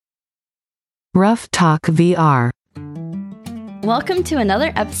Rough Talk VR. Welcome to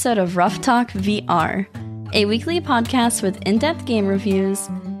another episode of Rough Talk VR, a weekly podcast with in-depth game reviews,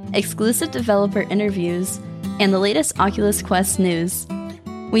 exclusive developer interviews, and the latest Oculus Quest news.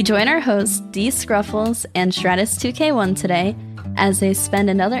 We join our hosts D Scruffles and Stratus2K1 today as they spend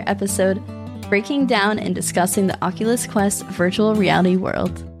another episode breaking down and discussing the Oculus Quest virtual reality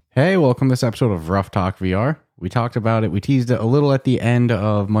world. Hey, welcome to this episode of Rough Talk VR. We talked about it. We teased it a little at the end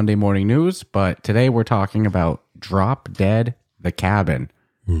of Monday Morning News, but today we're talking about Drop Dead the Cabin.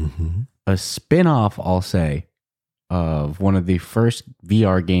 A spin-off, I'll say, of one of the first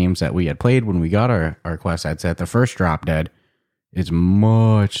VR games that we had played when we got our Quest headset. The first Drop Dead is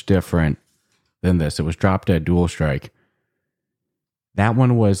much different than this. It was Drop Dead Dual Strike. That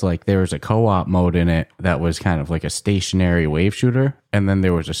one was like, there was a co-op mode in it that was kind of like a stationary wave shooter. And then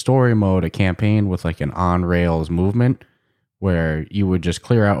there was a story mode, a campaign with like an on-rails movement where you would just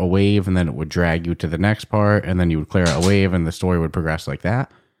clear out a wave and then it would drag you to the next part. And then you would clear out a wave and the story would progress like that.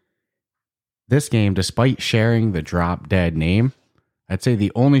 This game, despite sharing the Drop Dead name, I'd say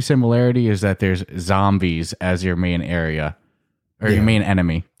the only similarity is that there's zombies as your main area or your main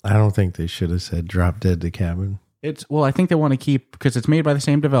enemy. I don't think they should have said Drop Dead the Cabin. Well, I think they want to keep, because it's made by the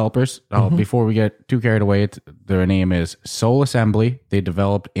same developers. Before we get too carried away, their name is Soul Assembly. They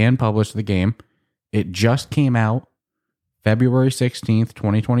developed and published the game. It just came out February 16th,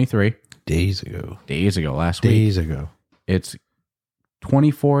 2023. Days ago, last week. Days ago. It's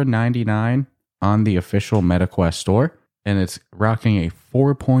 $24.99 on the official MetaQuest store, and it's rocking a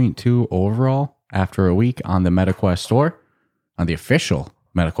 4.2 overall after a week on the MetaQuest store, on the official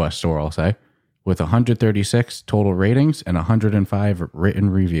MetaQuest store, I'll say, with 136 total ratings and 105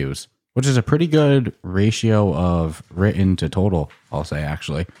 written reviews, which is a pretty good ratio of written to total, I'll say,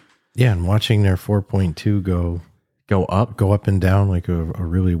 actually. Yeah, and watching their 4.2 go up and down like a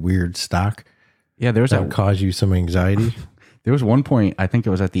really weird stock. Yeah, there was that cause you some anxiety. There was one point, I think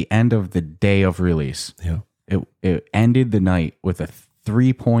it was at the end of the day of release. Yeah. It ended the night with a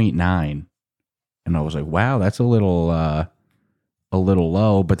 3.9. And I was like, wow, that's a little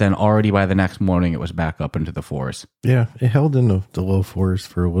low, but then already by the next morning, it was back up into the fours. Yeah, it held in the low fours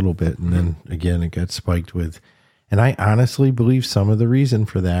for a little bit, and then again, it got spiked with. And I honestly believe some of the reason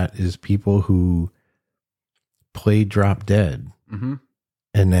for that is people who played Drop Dead and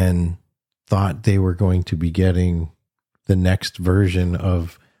then thought they were going to be getting the next version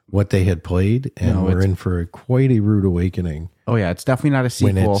of what they had played, and were in for quite a rude awakening. Oh yeah, it's definitely not a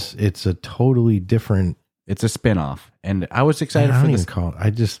sequel. When it's a totally different. It's a spin-off, and I was excited for this.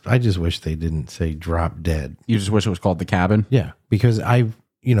 I just wish they didn't say Drop Dead. You just wish it was called The Cabin? Yeah, because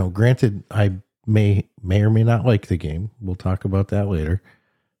granted, I may or may not like the game. We'll talk about that later.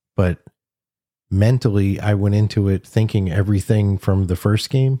 But mentally, I went into it thinking everything from the first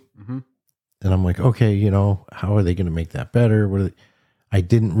game. And I'm like, okay, how are they going to make that better? I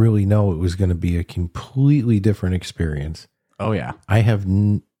didn't really know it was going to be a completely different experience. Oh, yeah. I have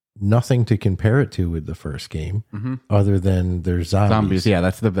nothing to compare it to with the first game other than there's zombies. Yeah,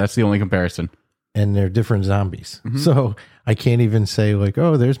 that's the only comparison. And they're different zombies. So I can't even say like,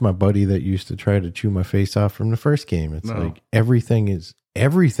 oh, there's my buddy that used to try to chew my face off from the first game. It's like everything is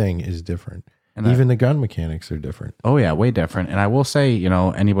different. And even the gun mechanics are different. Oh yeah, way different. And I will say,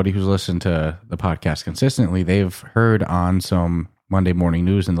 anybody who's listened to the podcast consistently, they've heard on some Monday Morning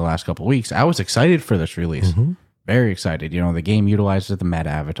News in the last couple of weeks. I was excited for this release. Very excited. The game utilizes the meta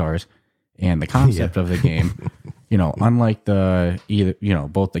avatars and the concept of the game. Unlike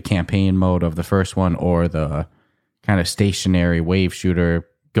both the campaign mode of the first one or the kind of stationary wave shooter,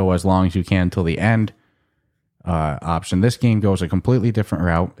 go as long as you can till the end option. This game goes a completely different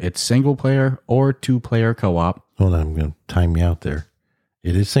route. It's single player or 2-player co-op. Hold on, I'm going to time you out there.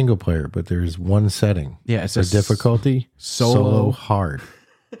 It is single player, but there's one setting. Yeah, it's a difficulty solo hard.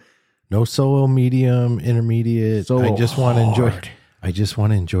 No solo, medium, intermediate. I just want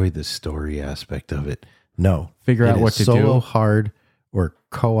to enjoy the story aspect of it. No, figure out what to do. Solo hard or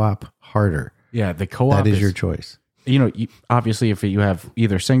co-op harder. Yeah, the co-op is your choice. Obviously, if you have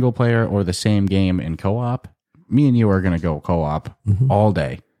either single player or the same game in co-op, me and you are going to go co-op all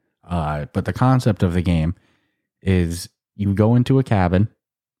day. But the concept of the game is you go into a cabin,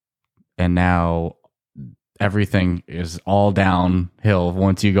 and now everything is all downhill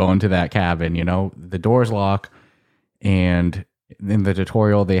once you go into that cabin. The doors lock, and in the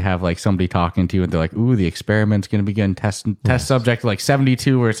tutorial they have like somebody talking to you, and they're like, "Ooh, the experiment's going to begin. Test subject like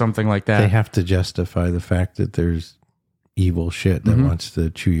 72 or something like that." They have to justify the fact that there's evil shit that wants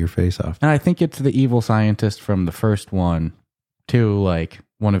to chew your face off. And I think it's the evil scientist from the first one too. Like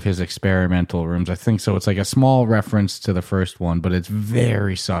one of his experimental rooms. I think so. It's like a small reference to the first one, but it's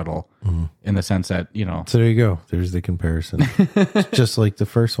very subtle in the sense that, you know. So there you go. There's the comparison. It's just like the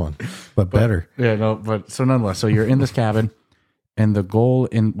first one, but better. Yeah, no, but so nonetheless, so you're in this cabin, and the goal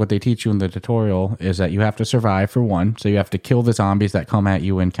in what they teach you in the tutorial is that you have to survive for one. So you have to kill the zombies that come at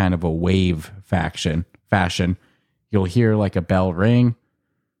you in kind of a wave fashion. You'll hear like a bell ring.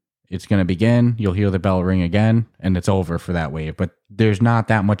 It's going to begin. You'll hear the bell ring again, and it's over for that wave. But there's not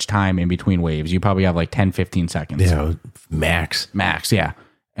that much time in between waves. You probably have like 10, 15 seconds. Yeah, max. Max, yeah.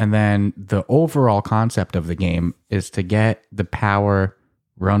 And then the overall concept of the game is to get the power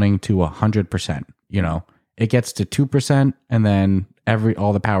running to 100%. You know, it gets to 2%, and then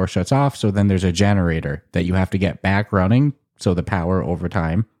all the power shuts off. So then there's a generator that you have to get back running. So the power over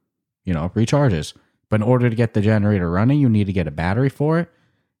time, you know, recharges. But in order to get the generator running, you need to get a battery for it.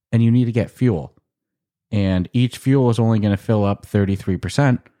 And you need to get fuel. And each fuel is only going to fill up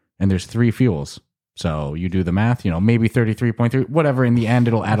 33%. And there's 3 fuels. So you do the math, you know, maybe 33.3, whatever. In the end,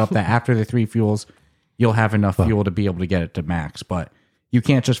 it'll add up that after the 3 fuels, you'll have enough fuel to be able to get it to max. But you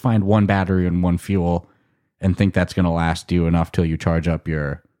can't just find one battery and one fuel and think that's going to last you enough till you charge up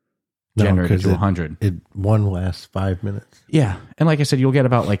your generator to 100. One lasts 5 minutes. Yeah. And like I said, you'll get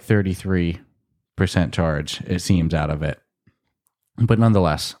about like 33% charge, it seems, out of it. But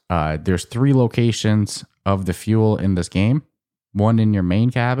nonetheless, there's 3 locations of the fuel in this game. One in your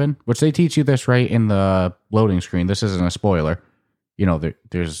main cabin, which they teach you this right in the loading screen. This isn't a spoiler. You know,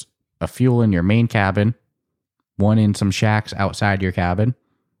 there's a fuel in your main cabin, one in some shacks outside your cabin,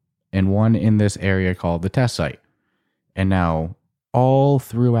 and one in this area called the test site. And now, all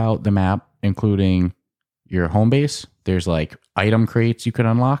throughout the map, including your home base, there's like item crates you can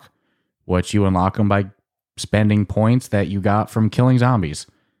unlock, which you unlock them by spending points that you got from killing zombies.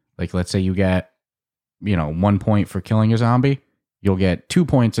 Like, let's say you get, you know, 1 point for killing a zombie. You'll get 2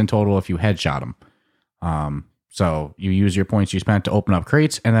 points in total if you headshot them. So you use your points you spent to open up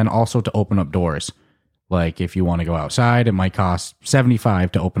crates and then also to open up doors. Like if you want to go outside, it might cost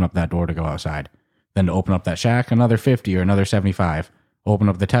 75 to open up that door to go outside. Then to open up that shack, another 50 or another 75. Open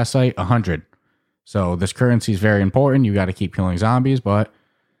up the test site, 100. So this currency is very important. You got to keep killing zombies, but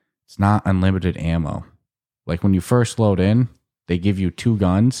it's not unlimited ammo. Like when you first load in, they give you 2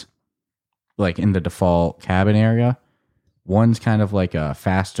 guns, like in the default cabin area. One's kind of like a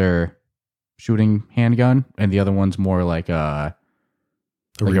faster shooting handgun, and the other one's more like a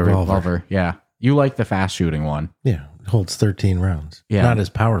revolver. Yeah. You like the fast shooting one. Yeah. It holds 13 rounds. Yeah. Not as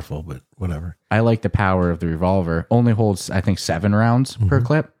powerful, but whatever. I like the power of the revolver. Only holds, I think, 7 rounds per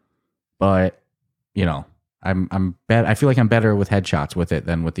clip. But, you know, I feel like I'm better with headshots with it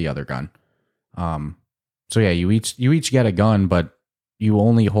than with the other gun. So yeah, you each get a gun, but you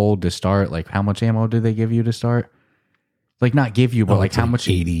only hold to start. Like, how much ammo do they give you to start? Like, not give you, but like how much?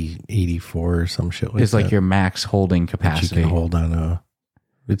 80, 84 or some shit like is like your max holding capacity. You can hold on a.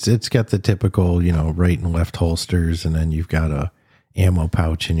 It's got the typical, you know, right and left holsters, and then you've got a ammo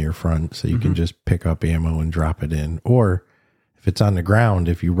pouch in your front, so you can just pick up ammo and drop it in. Or if it's on the ground,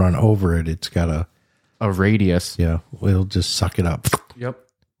 if you run over it, it's got a radius. Yeah, it'll just suck it up. Yep.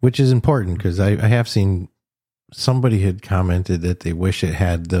 Which is important because I have seen somebody had commented that they wish it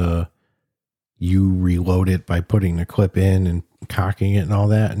had you reload it by putting the clip in and cocking it and all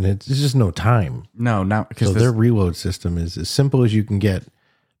that, and it's just no time. No, not because so their reload system is as simple as you can get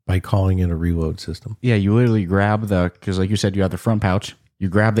by calling it a reload system. Yeah, you literally grab because like you said, you have the front pouch. You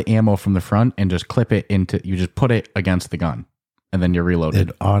grab the ammo from the front and just clip it you just put it against the gun, and then you're reloaded.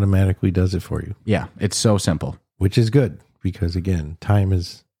 It automatically does it for you. Yeah, it's so simple. Which is good because, again, time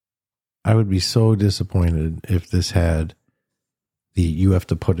is... I would be so disappointed if this had you have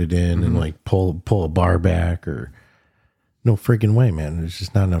to put it in and like pull a bar back or no freaking way, man. There's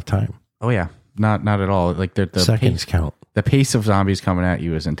just not enough time. Oh yeah, not at all. Like the seconds count. The pace of zombies coming at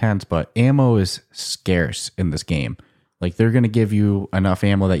you is intense, but ammo is scarce in this game. Like they're going to give you enough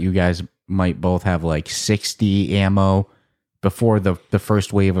ammo that you guys might both have like 60 ammo before the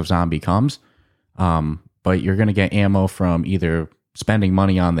first wave of zombie comes. But you're going to get ammo from either spending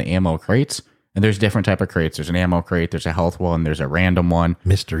money on the ammo crates, and there's different type of crates. There's an ammo crate, there's a health one, there's a random one, a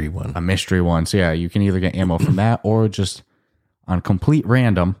mystery one. So yeah, you can either get ammo from that or just on complete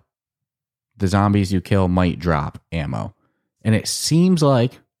random, the zombies you kill might drop ammo. And it seems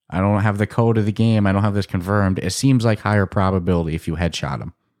like, I don't have the code of the game, I don't have this confirmed, it seems like higher probability if you headshot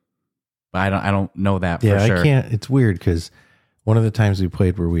them. But I don't know that for sure. Yeah, I can't. It's weird because one of the times we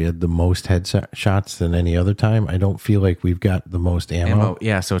played where we had the most headshots than any other time, I don't feel like we've got the most ammo.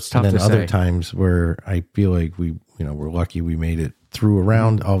 Yeah, so it's tough to say. And then other times where I feel like we're lucky we made it through a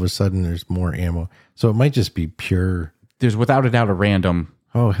round, all of a sudden there's more ammo. So it might just be pure. There's without a doubt a random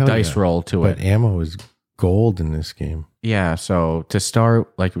hell dice yeah. roll to But it. ammo is gold in this game. Yeah, so to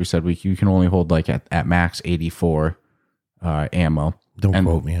start, like we said, you can only hold like at max 84 ammo. Don't And-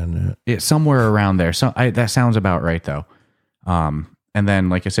 quote me on that. It's somewhere around there. So that sounds about right though. And then,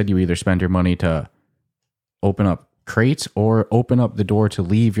 like I said, you either spend your money to open up crates or open up the door to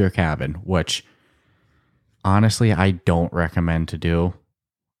leave your cabin, which honestly I don't recommend to do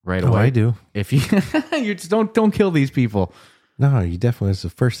right Oh, away. I do. If you you just don't kill these people. No, you definitely. It's the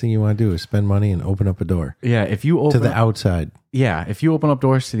first thing you want to do is spend money and open up a door Yeah, if you open to the outside. Yeah, if you open up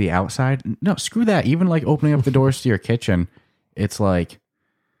doors to the outside, no, screw that. Even like opening up the doors to your kitchen, it's like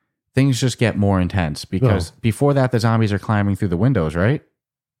things just get more intense because before that, the zombies are climbing through the windows, right?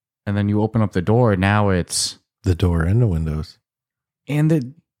 And then you open up the door. Now it's The door and the windows. and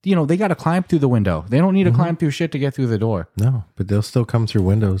they got to climb through the window. They don't need to climb through shit to get through the door. No, but they'll still come through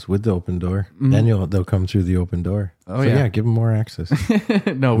windows with the open door. Then they'll come through the open door. Oh, so yeah. give them more access.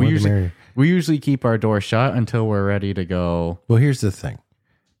 No, More the merrier. we usually keep our door shut until we're ready to go. Well, here's the thing,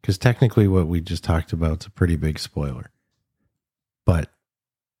 because technically what we just talked about is a pretty big spoiler. But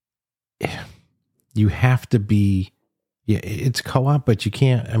you have to be, it's co-op, but you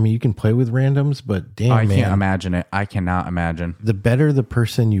can't. I mean, you can play with randoms, but damn, I man, can't imagine it. I cannot imagine. the better the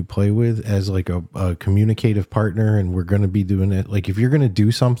person you play with as like a communicative partner, and we're going to be doing it. Like if you're going to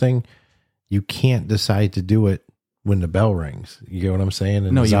do something, you can't decide to do it when the bell rings. You get what I'm saying?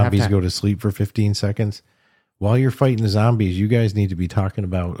 And No, the you have zombies to- go to sleep for 15 seconds. While you're fighting the zombies, you guys need to be talking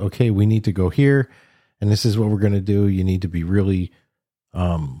about, okay, we need to go here, and this is what we're going to do. You need to be really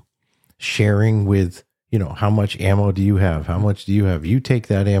sharing with, how much ammo do you have? How much do you have? You take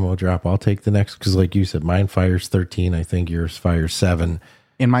that ammo drop, I'll take the next. Because like you said, mine fires 13. I think yours fires 7.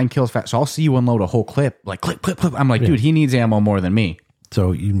 And mine kills fast. So I'll see you unload a whole clip, like clip, clip, clip. I'm like, dude, he needs ammo more than me.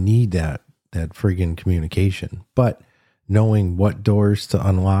 So you need that friggin' communication. But knowing what doors to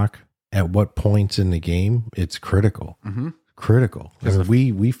unlock at what points in the game, it's critical. Critical. I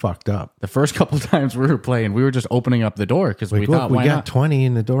mean, we fucked up. The first couple times we were playing, we were just opening up the door because we Like, thought, look, we why got not? 20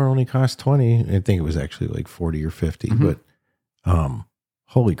 and the door only cost 20. I think it was actually like 40 or 50. But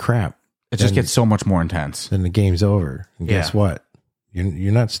holy crap. It just Then- gets so much more intense. Then the game's over. And guess Yeah. what?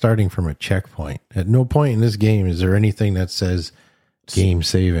 You're not starting from a checkpoint. At no point in this game is there anything that says game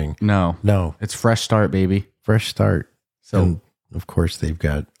saving. No, No. it's fresh start, baby. Fresh start. So And of course, they've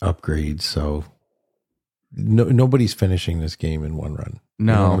got upgrades. So nobody's finishing this game in one run.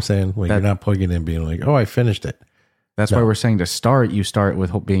 No, You know what I'm saying? Like, that- you're not plugging in being like, oh, I finished it. that's why we're saying to start, you start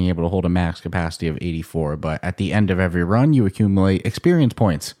with being able to hold a max capacity of 84. But at the end of every run, you accumulate experience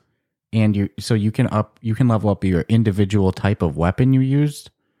points. And you can level up your individual type of weapon you used.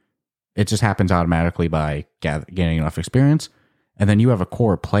 It just happens automatically by gaining enough experience. And then you have a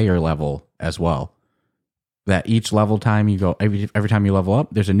core player level as well. That each level time you go, every time you level up,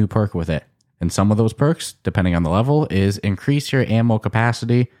 there's a new perk with it. And some of those perks, depending on the level, is increase your ammo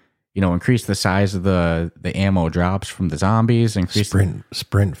capacity, increase the size of the ammo drops from the zombies, increase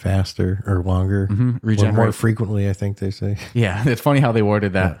Sprint faster or longer. Or regenerate. more frequently, I think they say. Yeah, it's funny how they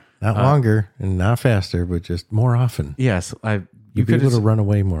worded that. Not longer and not faster, but just more often. Yes, you You'd be could able to run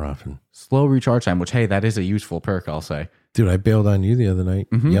away more often. slow recharge time, which, hey, that is a useful perk, I'll say. Dude, I bailed on you the other night,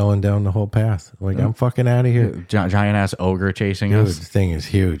 yelling down the whole path. I'm like, I'm fucking out of here. Giant ass ogre chasing Dude, us. the thing is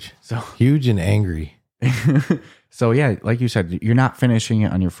huge. So, Huge and angry. so yeah, like you said, you're not finishing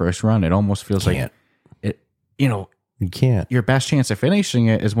it on your first run. It almost feels like Can't. it. You can't. Your best chance of finishing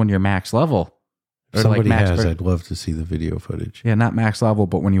it is when you're max level. If Or somebody max has, perk. I'd love to see the video footage. Yeah, not max level,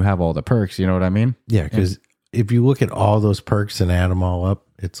 but when you have all the perks, you know what I mean? Yeah, because if you look at all those perks and add them all up,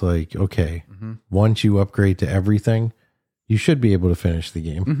 it's like, okay, once you upgrade to everything, you should be able to finish the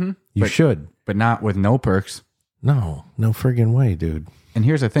game. You should. But not with no perks. No friggin' way, dude. And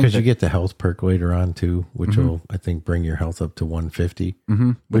here's the thing, Because you get the health perk later on too, which will, I think, bring your health up to 150.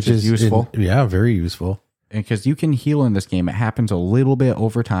 which is useful. Yeah, very useful. Because you can heal in this game. It happens a little bit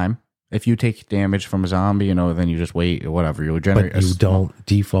over time. If you take damage from a zombie, then you just wait or whatever. You'll generate. But you don't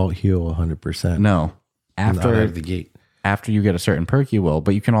default heal 100%. No. Not out After of the gate. after you get a certain perk, you will.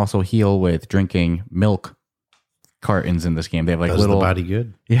 But you can also heal with drinking milk cartons in this game. They have like Does little the body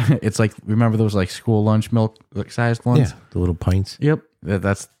good? Yeah, it's like, remember those like school lunch milk sized ones? Yeah, the little pints. Yep.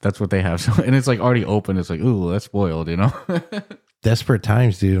 That's what they have. So, and it's like already open. It's like, ooh, that's spoiled, Desperate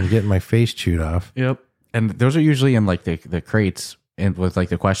times, dude. I'm getting my face chewed off. Yep. And those are usually in like the crates and with like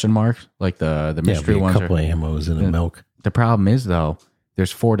the question marks, like the Yeah, mystery be a ones. couple of ammos and a milk. The problem is though,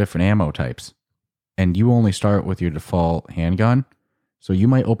 there's 4 different ammo types, and you only start with your default handgun. So you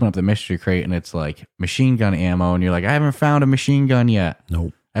might open up the mystery crate and it's like machine gun ammo, and you're like, I haven't found a machine gun yet.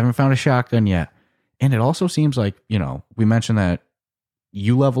 Nope. I haven't found a shotgun yet. And it also seems like, we mentioned that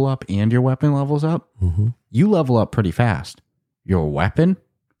you level up and your weapon levels up, you level up pretty fast. Your weapon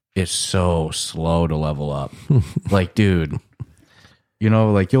is so slow to level up. Like, dude, you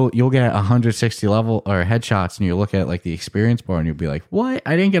know, like you'll get 160 level or headshots, and you look at like the experience bar, and you'll be like, "What?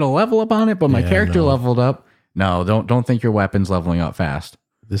 I didn't get a level up on it, but my character leveled up." No, don't think your weapon's leveling up fast.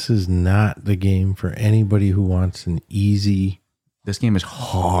 This is not the game for anybody who wants an easy. This game is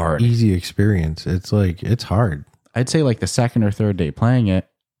hard. Easy experience. It's like, it's hard. I'd say like the second or third day playing it,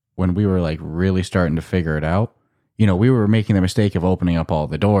 when we were like really starting to figure it out, you know, we were making the mistake of opening up all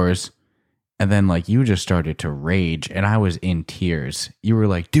the doors, and then like you just started to rage, and I was in tears. You were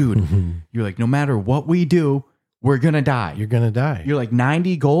like, dude, you're like, no matter what we do, we're going to die. You're going to die. You're like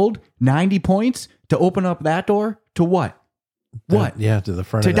 90 gold, 90 points to open up that door to what? What? To the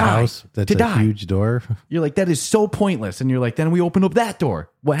front of the house. That's a huge door. You're like, that is so pointless. And you're like, then we open up that door.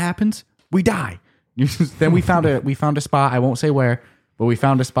 What happens? We die. Then we found a spot. I won't say where, but we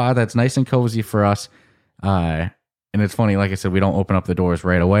found a spot that's nice and cozy for us. And it's funny, like I said, we don't open up the doors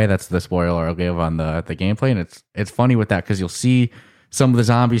right away. That's the spoiler I'll give on the gameplay. And it's funny with that because you'll see some of the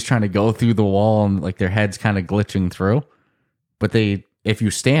zombies trying to go through the wall and like their heads kind of glitching through. But if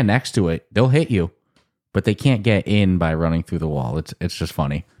you stand next to it, they'll hit you. But they can't get in by running through the wall. It's just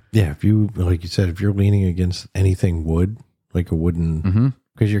funny. Yeah, if you, like you said, if you're leaning against anything wood, like a wooden,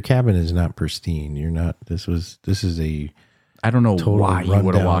 because your cabin is not pristine. You're not. This is a. I don't know why you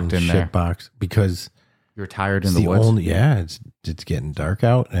would have walked in there. Box because you're tired in the woods. It's getting dark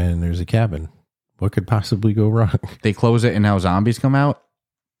out and there's a cabin. What could possibly go wrong? They close it and now zombies come out.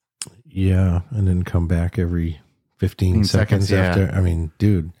 Yeah, and then come back every 15 seconds after. I mean,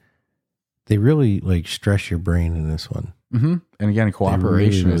 dude. They really like stress your brain in this one. And again,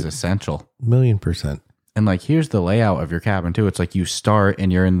 cooperation is essential. 1,000,000%. And like, here's the layout of your cabin too. It's like you start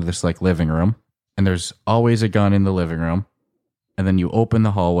and you're in this like living room, and there's always a gun in the living room. And then you open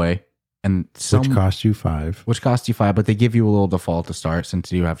the hallway, and which costs you 5. But they give you a little default to start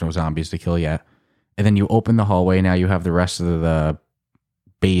since you have no zombies to kill yet. And then you open the hallway. Now you have the rest of the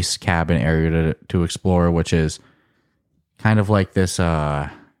base cabin area to explore, which is kind of like this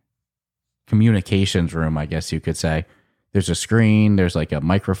communications room, I guess you could say. There's a screen, there's like a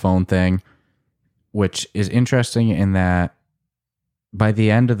microphone thing, which is interesting in that by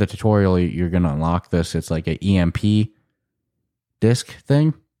the end of the tutorial, you're going to unlock this. It's like an EMP disc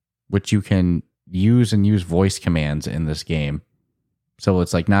thing, which you can use voice commands in this game. So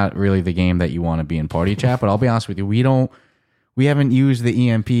it's like not really the game that you want to be in party chat, but I'll be honest with you, we haven't used the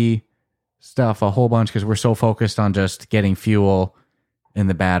EMP stuff a whole bunch because we're so focused on just getting fuel in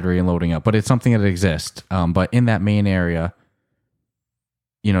the battery and loading up, but it's something that exists. But in that main area,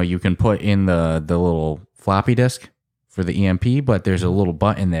 you know, you can put in the little floppy disk for the EMP, but there's a little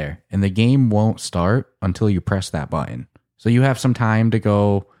button there, and the game won't start until you press that button. So you have some time to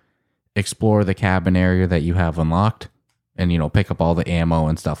go explore the cabin area that you have unlocked and, you know, pick up all the ammo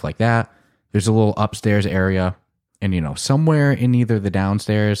and stuff like that. There's a little upstairs area, and, you know, somewhere in either the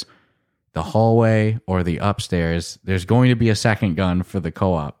downstairs, the hallway, or the upstairs, there's going to be a second gun for the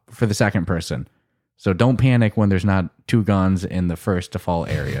co-op, for the second person. So don't panic when there's not 2 guns in the first default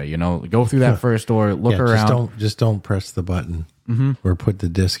area. You know, go through that first door, look around. Just don't press the button or put the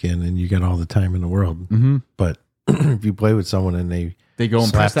disc in, and you got all the time in the world. But if you play with someone and they go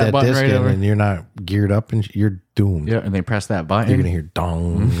and press that button right over, and you're not geared up, and you're doomed. Yeah, and they press that button, you're gonna hear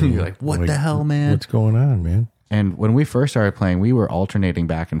dong. You're like, what the hell, man? What's going on, man? And when we first started playing, we were alternating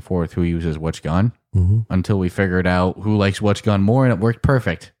back and forth who uses which gun until we figured out who likes which gun more, and it worked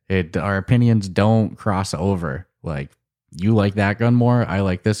perfect. Our opinions don't cross over. Like, you like that gun more, I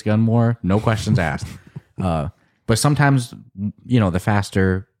like this gun more, no questions asked. But sometimes, you know, the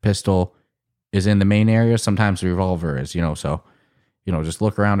faster pistol is in the main area. Sometimes the revolver is, you know, so, you know, just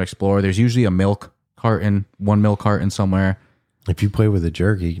look around, explore. There's usually a milk carton, 1 milk carton somewhere. If you play with a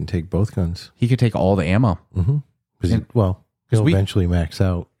jerk, he can take both guns. He could take all the ammo. He'll eventually max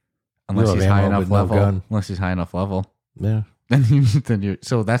out. Unless he's high enough level. Unless he's high enough level. Yeah.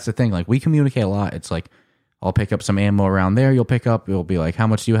 So that's the thing. Like, we communicate a lot. It's like, I'll pick up some ammo around there. You'll pick up. It'll be like, how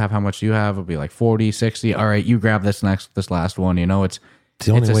much do you have? How much do you have? It'll be like 40, 60. All right, you grab this last one. You know, it's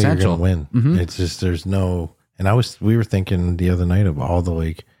the only way essential. You're going to win. It's just, there's no, and we were thinking the other night of all the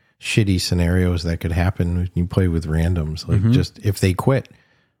like shitty scenarios that could happen when you play with randoms. Like, just if they quit,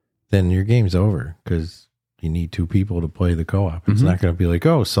 then your game's over because you need 2 people to play the co-op. It's not going to be like,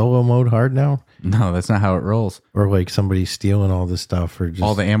 oh, solo mode hard now. No, that's not how it rolls. Or like somebody stealing all the stuff or just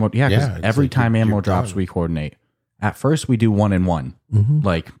all the ammo. Yeah, because every like time ammo drops, we coordinate. At first, we do 1 and 1.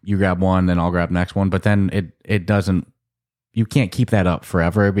 Like, you grab one, then I'll grab next one. But then it doesn't. You can't keep that up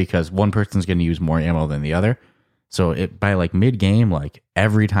forever because one person's going to use more ammo than the other. So by like mid game, like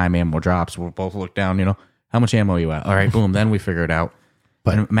every time ammo drops, we'll both look down, how much ammo you at? All right, boom. Then we figure it out.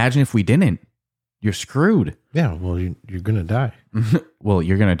 But and imagine if we didn't, you're screwed. Yeah. Well, you're going to die. Well,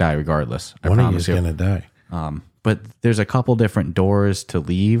 you're going to die regardless. I One of promise you you. is going to die. But there's a couple different doors to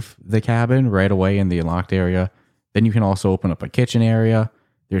leave the cabin right away in the unlocked area. Then you can also open up a kitchen area.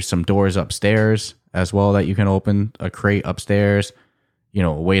 There's some doors upstairs as well that you can open, a crate upstairs,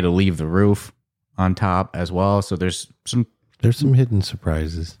 a way to leave the roof on top as well. So there's some hidden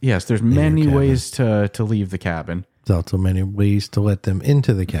surprises. Yes, there's many ways to leave the cabin. There's also many ways to let them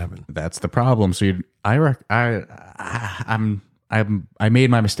into the cabin. That's the problem. So I made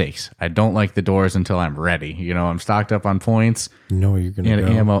my mistakes. I don't like the doors until I'm ready. I'm stocked up on points. You know where you're going to and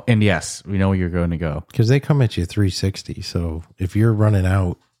go. Ammo. And yes, we know where you're going to go. Because they come at you 360. So if you're running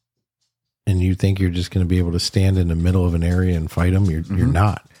out and you think you're just going to be able to stand in the middle of an area and fight them, you're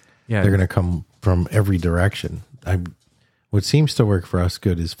not. Yeah, They're going to come from every direction. What seems to work for us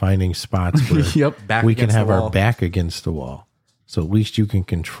good is finding spots where Yep, back we can against have the our wall. back against the wall. So at least you can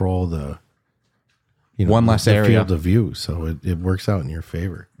control the one less the area. field of view. So it works out in your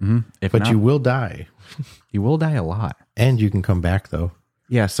favor. If But not, you will die. you will die a lot. And you can come back though.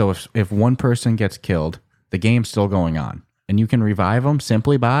 Yeah, so if one person gets killed, the game's still going on. And you can revive them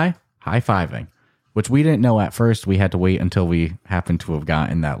simply by high-fiving, which we didn't know at first. We had to wait until we happened to have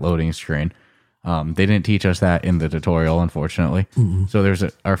gotten that loading screen. They didn't teach us that in the tutorial, unfortunately. So there's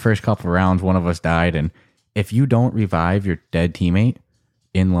our first couple of rounds, one of us died. And if you don't revive your dead teammate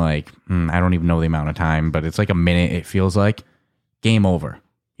in I don't even know the amount of time, but it's like a minute, it feels like, game over,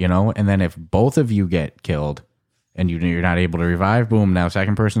 And then if both of you get killed and you're not able to revive, boom, now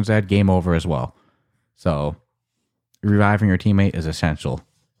second person's dead, game over as well. So reviving your teammate is essential.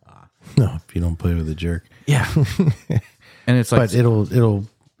 No, if you don't play with a jerk. Yeah. And it's like, But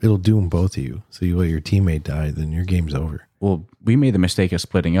it'll doom both of you. So you let your teammate die, then your game's over. well, we made the mistake of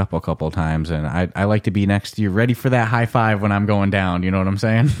splitting up a couple of times, and I like to be next to you, ready for that high five when I'm going down. You know what I'm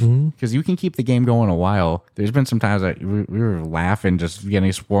saying? Because you can keep the game going a while. There's been some times that we were laughing, just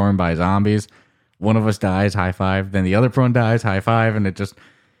getting swarmed by zombies. One of us dies, high five. Then the other one dies, high five, and it just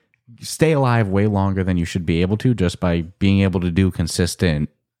stay alive way longer than you should be able to just by being able to do consistent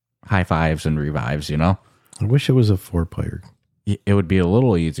high fives and revives. I wish it was a 4-player. It would be a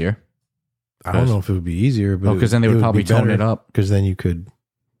little easier. I don't know if it would be easier, but because then they would probably tone it up. Because then you could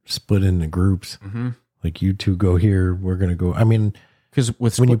split into groups. Like you two go here, we're going to go. I mean,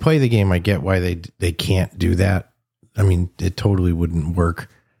 Because when you play the game, I get why they can't do that. I mean, it totally wouldn't work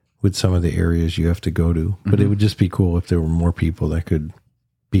with some of the areas you have to go to. But it would just be cool if there were more people that could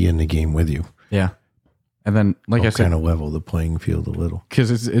be in the game with you. yeah, and then like I said, kind of level the playing field a little.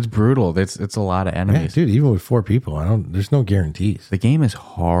 because it's brutal. It's a lot of Yeah, enemies. dude, even with 4 people, there's no guarantees. The game is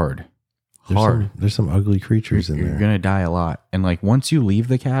hard. There's some ugly creatures in You're there. gonna die a lot. And like once you leave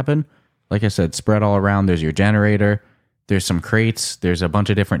the cabin, like I said, spread all around. There's your generator. There's some crates. There's a bunch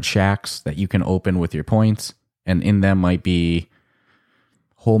of different shacks that you can open with your points, and in them might be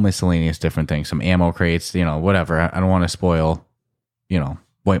whole miscellaneous different things. Some ammo crates, whatever. I don't want to spoil,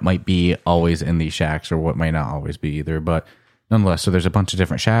 what might be always in these shacks or what might not always be either. But nonetheless, so there's a bunch of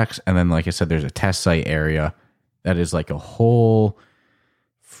different shacks, and then like I said, there's a test site area that is like a whole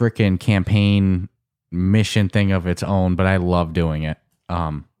freaking campaign mission thing of its own, but I love doing it.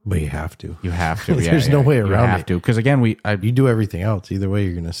 But you have to. You have to. There's no way you around have it. to, because again, You do everything else. Either way,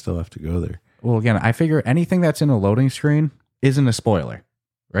 you're going to still have to go there. well, again, I figure anything that's in a loading screen isn't a spoiler,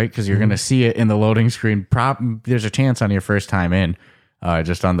 right? Because you're going to see it in the loading screen. There's a chance on your first time in,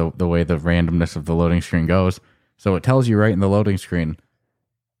 just on the way the randomness of the loading screen goes. So it tells you right in the loading screen,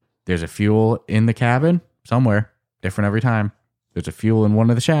 there's a fuel in the cabin somewhere, different every time. There's a fuel in one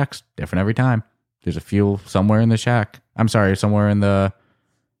of the shacks, different every time. There's a fuel somewhere in the shack. I'm sorry, somewhere in the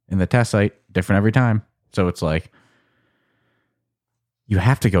test site, different every time. So it's like you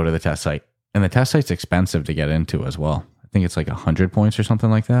have to go to the test site, and the test site's expensive to get into as well. I think it's like 100 points or something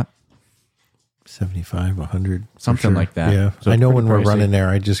like that. 75, 100. for Something like that. Yeah. So I it's know pretty when we're pricey. running there,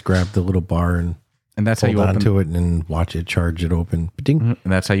 I just grab the little bar and And that's how hold you on open to it and watch it charge it open. Ding.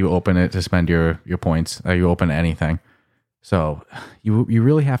 And that's how you open it to spend your points. How you open anything. So you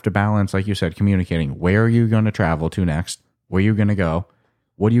really have to balance, like you said, communicating. Where are you going to travel to next? Where are you going to go?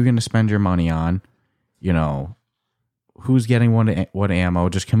 What are you going to spend your money on? Who's getting what ammo?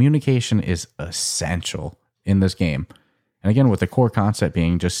 Just communication is essential in this game. And again, with the core concept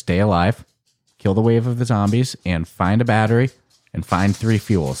being just stay alive, kill the wave of the zombies, and find a battery and find 3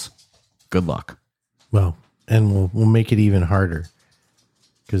 fuels. Good luck. Well, and we'll make it even harder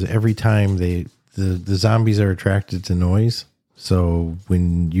because every time the zombies are attracted to noise. So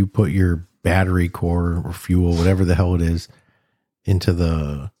when you put your battery core or fuel, whatever the hell it is, into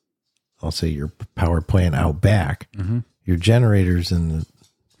the, I'll say your power plant out back. Your generators in the,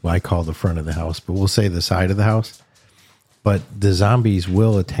 well, I call the front of the house, but we'll say the side of the house. But the zombies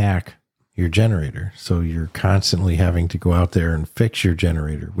will attack your generator, so you're constantly having to go out there and fix your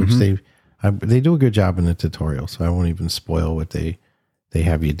generator, which they do a good job in the tutorial. So I won't even spoil what they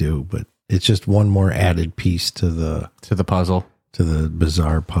have you do, but it's just one more added piece to the puzzle, to the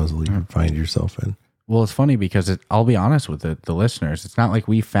bizarre puzzle you can find yourself in. Well, it's funny because I'll be honest with the listeners. It's not like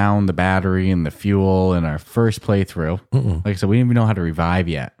we found the battery and the fuel in our first playthrough. Like I said, we didn't even know how to revive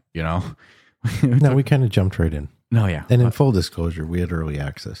yet, you know? No, we kind of jumped right in. No, yeah. And in full disclosure, we had early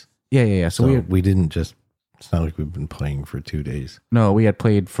access. Yeah. So we didn't just, it's not like we've been playing for 2 days. No, we had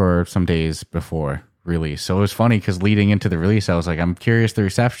played for some days before release. So it was funny because leading into the release, I was like, I'm curious the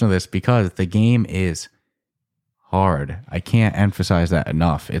reception of this because the game is hard. I can't emphasize that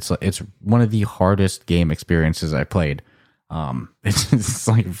enough. It's one of the hardest game experiences I played. It's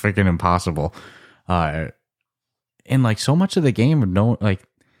like freaking impossible. And like so much of the game, like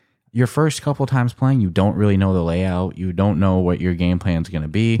your first couple times playing, you don't really know the layout. You don't know what your game plan is going to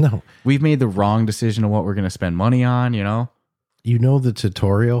be. No. We've made the wrong decision of what we're going to spend money on, you know? You know the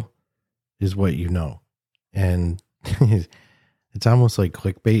tutorial is what you know. And it's almost like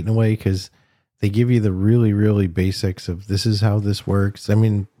clickbait in a way because they give you the really, really basics of this is how this works. I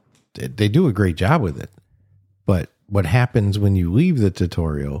mean, they do a great job with it. But what happens when you leave the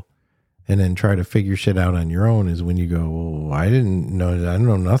tutorial and then try to figure shit out on your own is when you go, well, I don't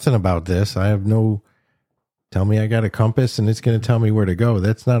know nothing about this. Tell me I got a compass and it's going to tell me where to go.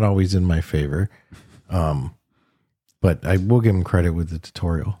 That's not always in my favor. But I will give them credit with the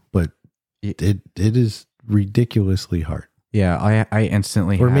tutorial, but it is ridiculously hard. Yeah. I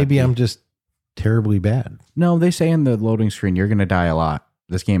instantly, or maybe I'm just terribly bad. No, they say in the loading screen, you're going to die a lot.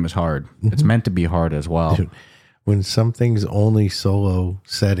 This game is hard. It's meant to be hard as well. Dude, when something's only solo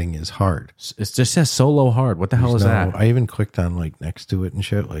setting is hard. It just says solo hard. What the hell is that? I even clicked on like next to it and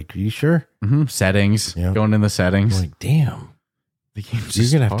shit. Like, are you sure? Settings. Yeah. Going in the settings. I'm like, damn. The game's You're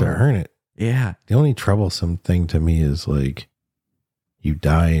just going to have to hard. earn it. Yeah. The only troublesome thing to me is like you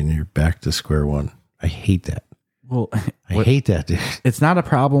die and you're back to square one. I hate that. Well, I hate that, dude. It's not a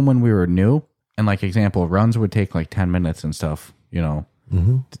problem when we were new. And like example, runs would take like 10 minutes and stuff, you know.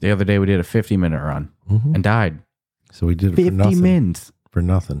 The other day we did a 50-minute run and died. So we did it 50 for nothing. minutes. For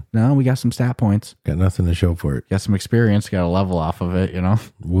nothing. No, we got some stat points. Got nothing to show for it. Got some experience. Got a level off of it, you know.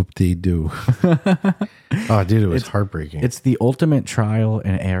 Whoop-dee-doo. Oh, dude, it was heartbreaking. It's the ultimate trial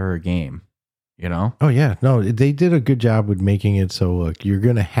and error game, you know. Oh, yeah. No, they did a good job with making it so, look, you're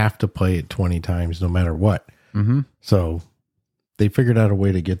going to have to play it 20 times no matter what. So they figured out a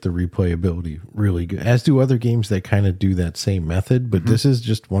way to get the replayability really good, as do other games that kind of do that same method. But this is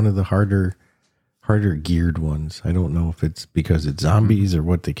just one of the harder geared ones. I don't know if it's because it's zombies or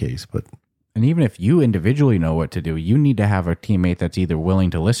what the case, but. And even if you individually know what to do, you need to have a teammate that's either willing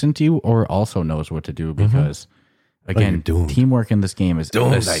to listen to you or also knows what to do because, again, teamwork in this game is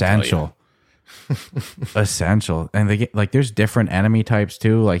essential. Essential. And they get like there's different enemy types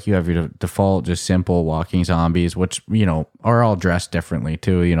too. Like you have your default just simple walking zombies, which, you know, are all dressed differently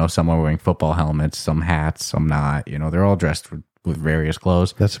too. You know, some are wearing football helmets, some hats, some not. You know, they're all dressed with various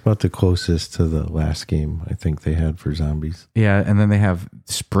clothes. That's about the closest to the last game I think they had for zombies. Yeah, and then they have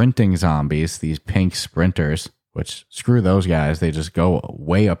sprinting zombies, these pink sprinters, which screw those guys. They just go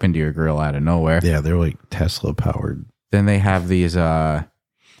way up into your grill out of nowhere. Yeah, they're like Tesla powered. Then they have these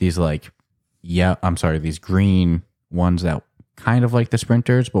green ones that kind of like the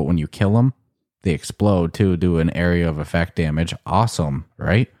sprinters, but when you kill them, they explode too, do an area of effect damage. Awesome,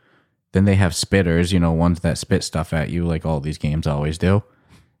 right? Then they have spitters, you know, ones that spit stuff at you like all these games always do.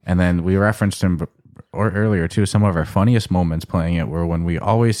 And then we referenced him earlier too. Some of our funniest moments playing it were when we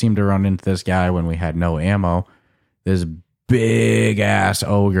always seemed to run into this guy when we had no ammo. This big ass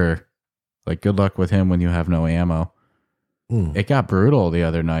ogre. Like, good luck with him when you have no ammo. It got brutal the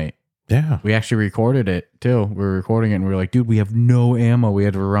other night. Yeah. We actually recorded it too. We were recording it and we were like, dude, we have no ammo. We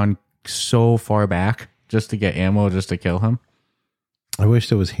had to run so far back just to get ammo, just to kill him. I wish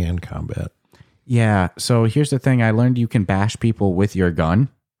there was hand combat. Yeah. So here's the thing. I learned you can bash people with your gun.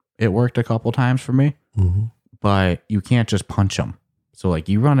 It worked a couple times for me, but you can't just punch them. So like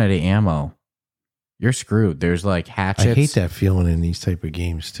you run out of ammo, you're screwed. There's like hatchets. I hate that feeling in these type of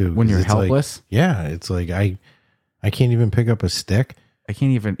games too. When you're it's helpless. Like, yeah. It's like, I can't even pick up a stick. I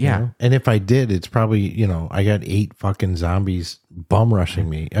can't even, yeah. You know? And if I did, it's probably, you know, I got 8 fucking zombies bum rushing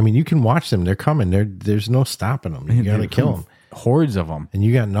me. I mean, you can watch them. They're coming. There's no stopping them. You got to kill them. hordes of them. And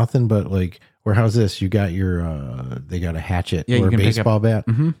you got nothing but like, or how's this? You got your, they got a hatchet Yeah, you or a can pick baseball bat,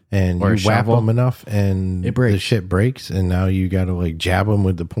 and Or a you whap shovel. them enough, and It breaks. the shit breaks, and now you got to like jab them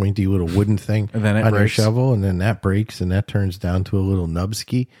with the pointy little wooden thing And then it on your breaks. shovel, and then that breaks, and that turns down to a little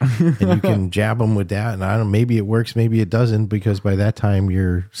nubski, and you can jab them with that. And I don't know, maybe it works, maybe it doesn't, because by that time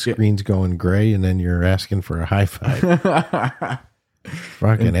your screen's going gray, and then you're asking for a high five.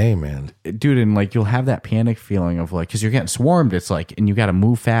 Fucking A, man. Dude, and like you'll have that panic feeling of like, because you're getting swarmed. It's like, and you got to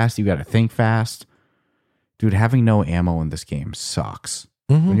move fast, you got to think fast. Dude, having no ammo in this game sucks.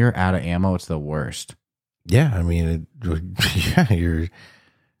 When you're out of ammo, it's the worst. Yeah, I mean, yeah, you're.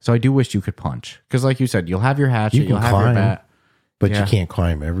 So I do wish you could punch, because like you said, you'll have your hatchet, You can you'll have your climb. bat. But Yeah. you can't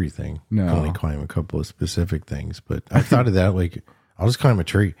climb everything. No. You can only climb a couple of specific things. But I thought of that, like, I'll just climb a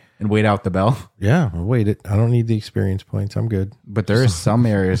tree. And wait out the bell. Yeah, I'll wait it. I don't need the experience points. I'm good. But there is some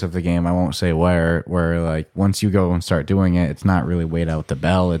areas of the game, I won't say where like once you go and start doing it, it's not really wait out the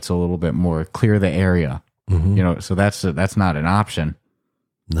bell. It's a little bit more clear the area. You know, so that's not an option.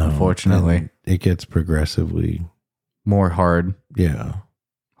 No, Unfortunately. and it gets progressively, More hard,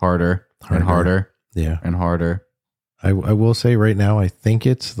 harder. and harder Yeah. and harder. I will say right now, I think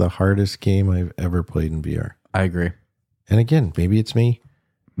it's the hardest game I've ever played in VR. I agree. And again, maybe it's me.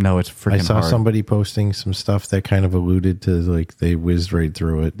 No, it's freaking I saw hard. somebody posting some stuff that kind of alluded to like they whizzed right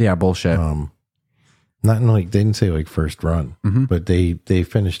through it. Yeah, bullshit. Not in like, they didn't say like first run, Mm-hmm. but they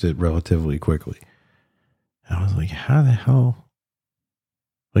finished it relatively quickly. I was like, how the hell?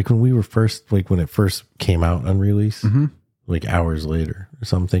 Like when we were first, like when it first came out on release, Mm-hmm. like hours later.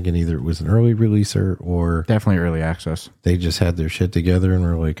 So I'm thinking either it was an early releaser or Definitely early access. they just had their shit together and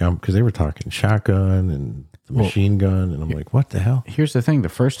were like, because they were talking shotgun and the machine gun. And I'm like, what the hell? Here's the thing. The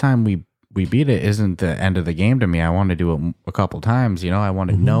first time we beat it isn't the end of the game to me. I want to do it a couple times. You know, I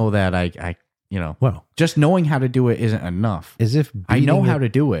want to know that I, you know, Well, just knowing how to do it isn't enough. as if I know beating how it- to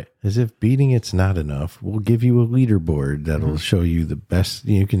do it. As if beating it's not enough, we'll give you a leaderboard that'll show you the best.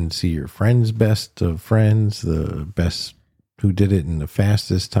 You can see your friends' best of friends, the best who did it in the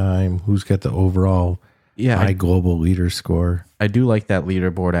fastest time, who's got the overall Yeah, high global leader score. I do like that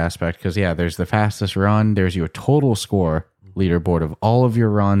leaderboard aspect because, yeah, there's the fastest run. There's your total score leaderboard of all of your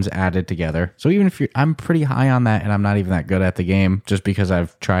runs added together. So even if I'm pretty high on that and I'm not even that good at the game just because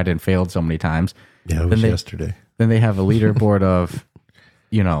I've tried and failed so many times. Yeah, it was they- yesterday. Then they have a leaderboard of,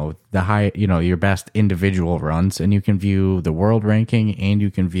 you know, the high, you know, your best individual runs, and you can view the world ranking and you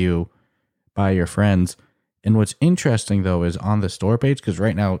can view by your friends. And what's interesting though is on the store page, because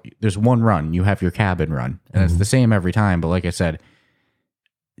right now there's one run, you have your cabin run, and it's the same every time. But like I said,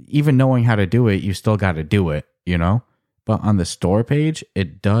 even knowing how to do it, you still got to do it, you know? But on the store page,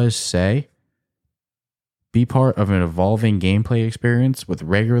 it does say, be part of an evolving gameplay experience with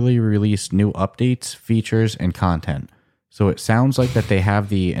regularly released new updates, features, and content. So it sounds like that they have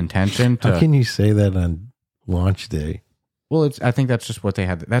the intention to. How can you say that on launch day? Well, I think that's just what they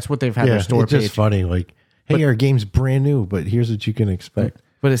had. That's what they've had their store it's page. just funny. Like, hey, our game's brand new, but here's what you can expect.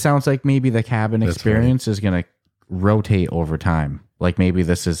 But it sounds like maybe the cabin That's experience is going to rotate over time. Like maybe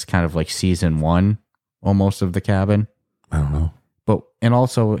this is kind of like season one, almost, of the cabin. I don't know. But, and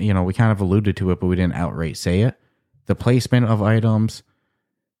also, you know, we kind of alluded to it, but we didn't outright say it. The placement of items,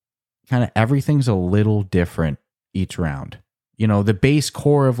 kind of everything's a little different each round. You know, the base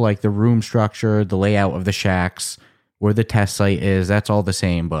core of like the room structure, the layout of the shacks, where the test site is, that's all the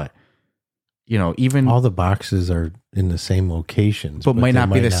same. But, you know, even All the boxes are in the same locations, but might they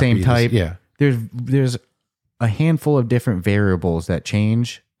not be the same type. Yeah. There's a handful of different variables that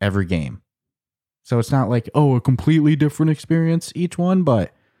change every game. So it's not like, oh, a completely different experience each one,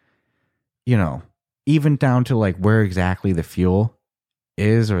 but you know, even down to like where exactly the fuel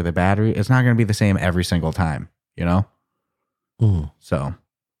is or the battery, it's not going to be the same every single time, you know? Mm. So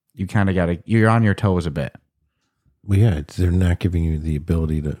you kind of you're on your toes a bit. Well, yeah, they're not giving you the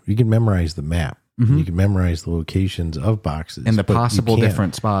ability to. You can memorize the map. Mhm. You can memorize the locations of boxes And the but you possible can't-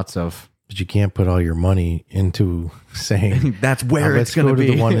 different spots of But you can't put all your money into saying that's where let's it's going go to be.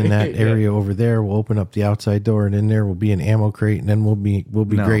 to the one in that Yeah. area over there. We'll open up the outside door, and in there will be an ammo crate, and then we'll be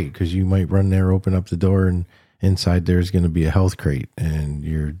No. great because you might run there, open up the door, and inside there's going to be a health crate, and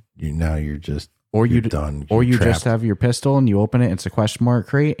you're just Or you're you done. Or You're you just trapped. have your pistol and you open it, it's a question mark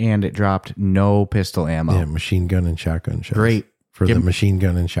crate, and it dropped no pistol ammo. yeah, machine gun and shotgun shells. Great. For Give- the machine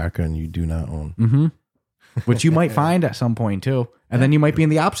gun and shotgun you do not own. Mm-hmm. Which you might find at some point too. And then you might be in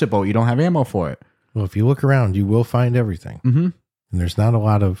the opposite boat. You don't have ammo for it. Well, if you look around, you will find everything. Mm-hmm. And there's not a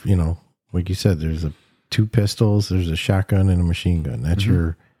lot of, like you said, there's two pistols, there's a shotgun and a machine gun. That's Mm-hmm.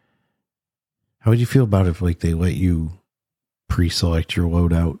 your. How would you feel about if like they let you pre-select your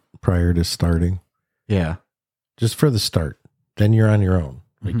loadout prior to starting, Yeah. just for the start? then you're on your own.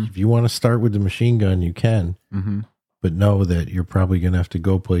 Like if you want to start with the machine gun, you can, but know that you're probably going to have to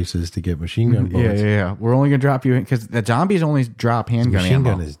go places to get machine gun bullets. Yeah. We're only going to drop you in because the zombies only drop handgun Machine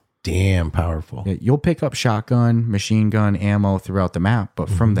ammo. gun is damn powerful. Yeah, you'll pick up shotgun, machine gun ammo throughout the map, but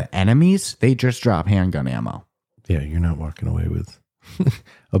from the enemies, they just drop handgun ammo. Yeah, you're not walking away with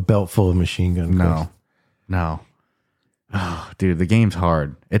a belt full of machine gun. No. Oh, dude, the game's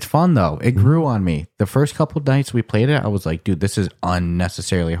hard. It's fun though. It grew on me. The first couple nights we played it, I was like, dude, this is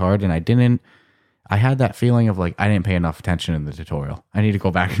unnecessarily hard. And I had that feeling of like, I didn't pay enough attention in the tutorial. I need to go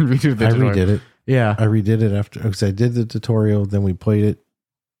back and redo the tutorial. I redid it. Yeah. I redid it after, because I did the tutorial, then we played it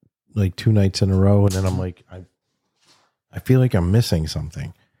like 2 nights in a row. And then I'm like, I feel like I'm missing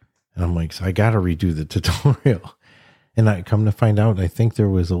something. And I'm like, so I got to redo the tutorial. And I come to find out, I think there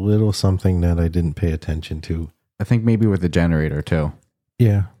was a little something that I didn't pay attention to. I think maybe with the generator too.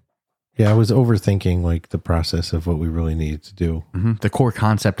 Yeah. Yeah, I was overthinking like the process of what we really needed to do. The core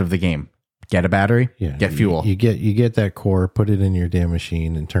concept of the game. Get a battery, get fuel. You get that core, put it in your damn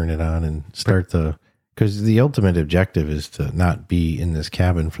machine and turn it on and start because the ultimate objective is to not be in this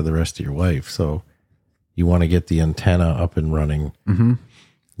cabin for the rest of your life. So you want to get the antenna up and running.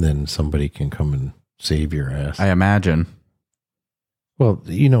 Then somebody can come and save your ass. I imagine. Well,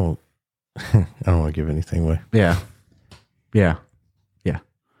 you know, I don't want to give anything away. Yeah.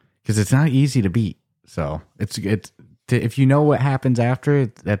 Because it's not easy to beat. So it's if you know what happens after,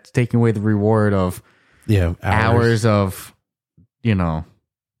 that's taking away the reward of hours of,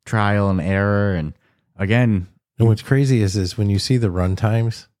 trial and error. And again, and what's crazy is when you see the run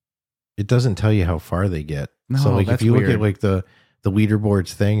times, it doesn't tell you how far they get. No, so like that's if you look weird. at like the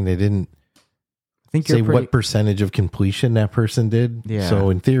leaderboards thing, they didn't say what percentage of completion that person did. Yeah. So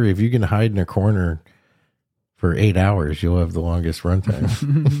in theory, if you can hide in a corner for 8 hours, you'll have the longest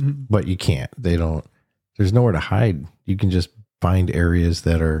runtime. But you can't. There's nowhere to hide. You can just find areas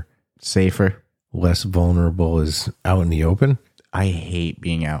that are safer, less vulnerable as out in the open. I hate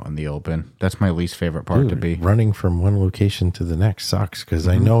being out in the open. That's my least favorite part to be. Running from one location to the next sucks because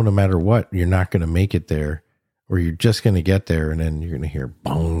I know no matter what, you're not going to make it there, or you're just going to get there and then you're going to hear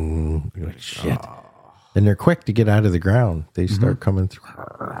boom. You're like, shit. And they're quick to get out of the ground. They start coming through.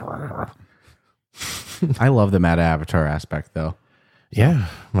 I love the meta avatar aspect though. Yeah,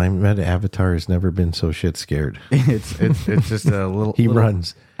 my meta avatar has never been so shit scared. It's just a little. He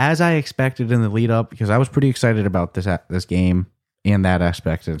runs as I expected in the lead up because I was pretty excited about this game and that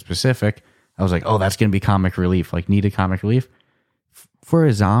aspect in specific. I was like, oh, that's gonna be comic relief, like needed comic relief for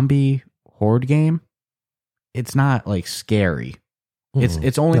a zombie horde game. It's not like scary.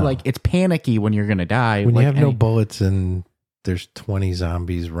 It's only like it's panicky when you're gonna die when like you have no bullets and there's 20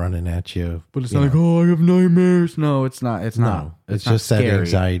 zombies running at you. But it's not like, oh, I have nightmares. No, it's not. It's not. It's not just scary. that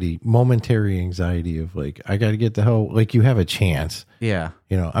anxiety, momentary anxiety of like, I got to get the hell, like you have a chance. Yeah.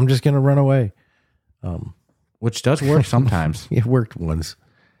 I'm just going to run away. Which does work sometimes. It worked once.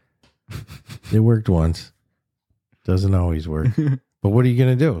 Doesn't always work. But what are you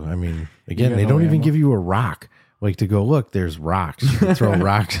going to do? I mean, again, they don't even give you a rock. Like to go, look, there's rocks. You can throw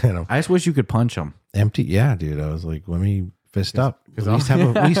rocks at them. I just wish you could punch them. Empty. Yeah, dude. I was like, let me fist up.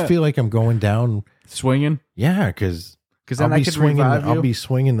 At least feel like I'm going down. Swinging? Yeah, because then I could revive you. I'll be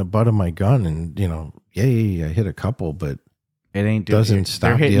swinging the butt of my gun and, I hit a couple, but it ain't doesn't stop.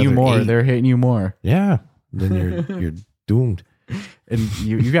 They're hitting you more. 8. They're hitting you more. Yeah. Then you're doomed. And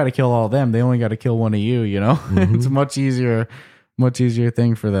you got to kill all of them. They only got to kill one of you, It's a much easier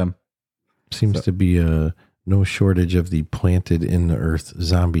thing for them. Seems to be no shortage of the planted in the earth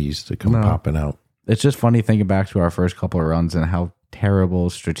zombies to come popping out. It's just funny thinking back to our first couple of runs and how terrible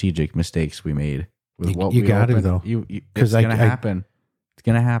strategic mistakes we made. With what you we got opened. to though. It's going to happen. It's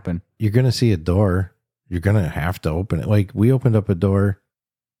going to happen. You're going to see a door. You're going to have to open it. Like we opened up a door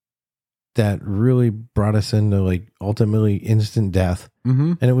that really brought us into like ultimately instant death.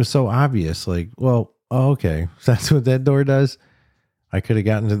 And it was so obvious. Like, well, okay, so that's what that door does. I could have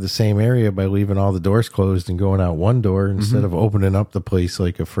gotten to the same area by leaving all the doors closed and going out one door instead of opening up the place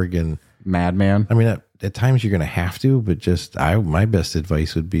like a friggin' madman. I mean, at times you're going to have to, but just my best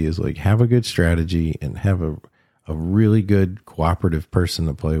advice would be is like have a good strategy and have a really good cooperative person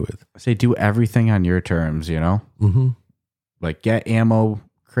to play with. Say do everything on your terms, Like get ammo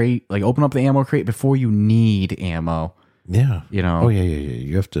crate, like open up the ammo crate before you need ammo. Yeah. Oh yeah.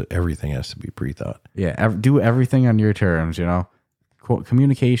 You have to, everything has to be pre-thought. Yeah. Do everything on your terms,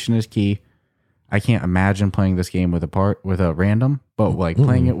 Communication is key. I can't imagine playing this game with a random, but like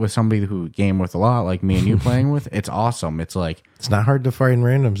playing it with somebody who game with a lot, like me and you playing with, it's awesome. It's like it's not hard to find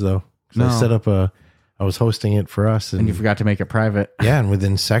randoms though. So I set up I was hosting it for us, and you forgot to make it private. Yeah, and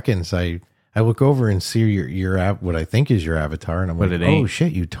within seconds, I I look over and see your what I think is your avatar, and I'm But like, it oh ain't.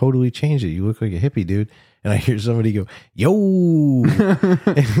 shit, you totally changed it. You look like a hippie dude. And I hear somebody go, yo.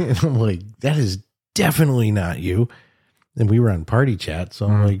 And I'm like, that is definitely not you. And we were on party chat. So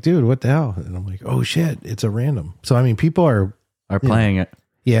I'm like, dude, what the hell? And I'm like, oh shit, it's a random. So, I mean, people are playing it.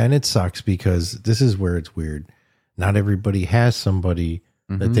 Yeah. And it sucks because this is where it's weird. Not everybody has somebody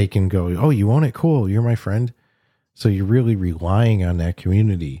that they can go, oh, you own it? Cool. You're my friend. So you're really relying on that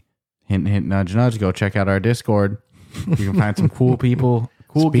community. Hint, hint, nudge, nudge. Go check out our Discord. You can find some cool people,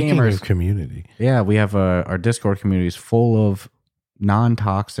 cool Speaking gamers. of community. Yeah, we have our Discord community is full of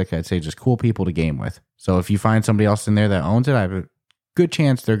non-toxic, I'd say just cool people to game with. So if you find somebody else in there that owns it, I have a good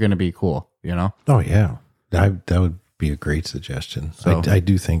chance they're going to be cool, you know? Oh, yeah. That would be a great suggestion. So- I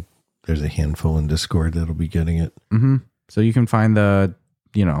do think there's a handful in Discord that'll be getting it. Mm-hmm. So you can find the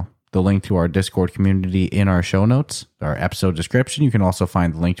link to our Discord community in our show notes, our episode description. You can also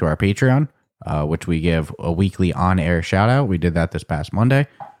find the link to our Patreon, which we give a weekly on-air shout-out. We did that this past Monday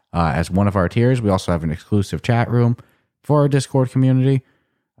as one of our tiers. We also have an exclusive chat room for our Discord community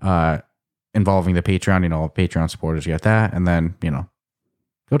involving the Patreon. You know, Patreon supporters get that. And then,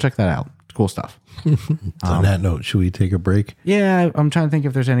 go check that out. It's cool stuff. On that note, should we take a break? Yeah, I'm trying to think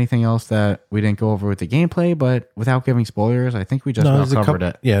if there's anything else that we didn't go over with the gameplay, but without giving spoilers, I think we just about there's a covered couple,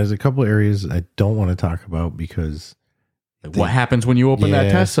 it. Yeah, there's a couple areas I don't want to talk about because Like, what happens when you open that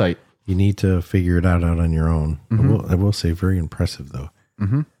Yeah. test site? you need to figure it out on your own. I will say very impressive though.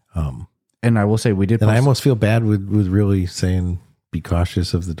 And I will say we did And I post- almost feel bad with really saying be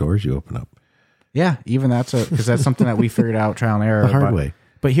cautious of the doors you open up. Yeah, even because that's something that we figured out trial and error. The hard way.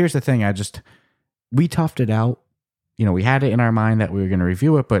 But here's the thing, we toughed it out. We had it in our mind that we were going to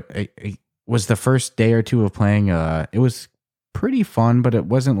review it, but it was the first day or two of playing. It was pretty fun, but it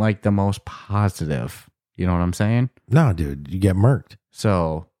wasn't like the most positive. You know what I'm saying? No, dude, you get murked.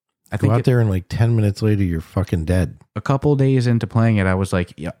 So I Go think out there and like 10 minutes later, you're fucking dead. a couple days into playing it, I was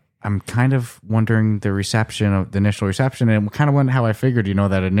like, yeah, I'm kind of wondering the initial reception, and it kind of went how I figured,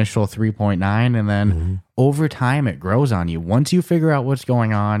 that initial 3.9, and then over time it grows on you. Once you figure out what's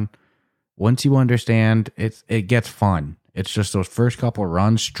going on, once you understand, it gets fun. It's just those first couple of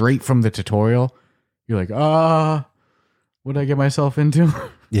runs straight from the tutorial. You're like, what did I get myself into?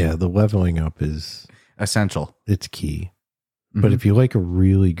 Yeah, the leveling up is Essential. it's key. But if you like a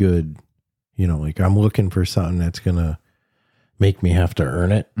really good, like I'm looking for something that's gonna make me have to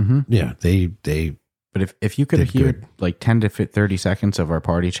earn it. Yeah, they But if you could have Did heard like 10 to 30 seconds of our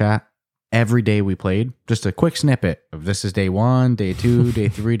party chat every day we played, just a quick snippet of this is day 1, day 2, day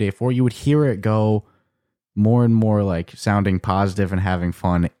 3, day 4, you would hear it go more and more like sounding positive and having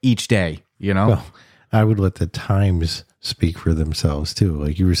fun each day, well, I would let the times speak for themselves too.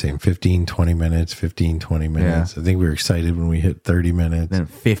 Like you were saying 15, 20 minutes, 15, 20 minutes. I think we were excited when we hit 30 minutes Then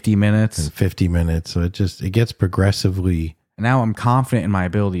 50 minutes. and 50 minutes. So it gets progressively. And now I'm confident in my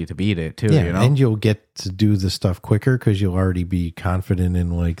ability to beat it too, Yeah, and you'll get to do the stuff quicker because you'll already be confident in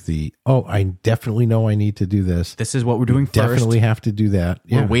like I definitely know I need to do this. This is what we're doing first. Definitely have to do that.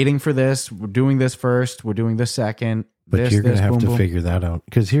 We're waiting for this. We're doing this first. We're doing this second. But you're going to have to figure that out.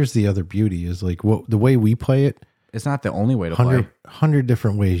 Because here's the other beauty is like the way we play it, It's not the only way to play. 100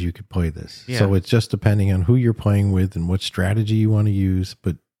 different ways you could play this. Yeah. So it's just depending on who you're playing with and what strategy you want to use.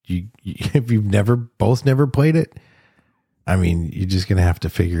 But if you've never played it, I mean, you're just going to have to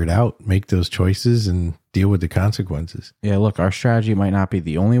figure it out, make those choices and deal with the consequences. Yeah, look, our strategy might not be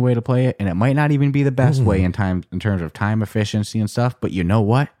the only way to play it, and it might not even be the best way in terms of time efficiency and stuff, but you know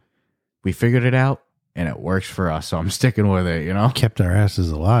what? We figured it out and it works for us, so I'm sticking with it, Kept our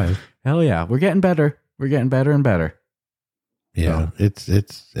asses alive. Hell yeah, we're getting better. We're getting better and better. Yeah, it's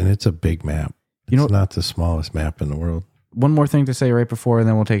a big map. It's not the smallest map in the world. One more thing to say right before, and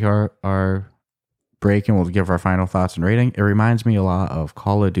then we'll take our break and we'll give our final thoughts and rating. It reminds me a lot of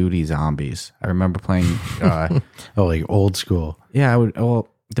Call of Duty Zombies. I remember playing like old school. Yeah,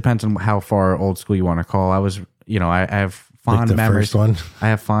 depends on how far old school you want to call. I was, I have fond Like the memories. first one? I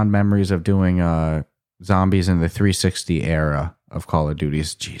have fond memories of doing zombies in the 360 era of Call of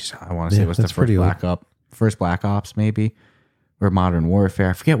Duties. Jeez, I want to say it was the that's pretty first Black Ops maybe, or Modern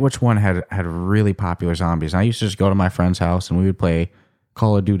Warfare. I forget which one had really popular zombies. And I used to just go to my friend's house and we would play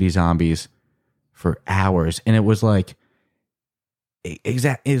Call of Duty Zombies for hours, and it was like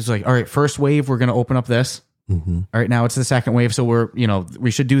it was like, all right, first wave, we're gonna open up this. All right, now it's the second wave, so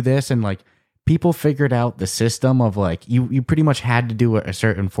we should do this, and like people figured out the system of like you pretty much had to do a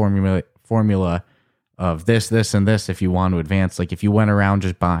certain formula of this and this if you want to advance. Like if you went around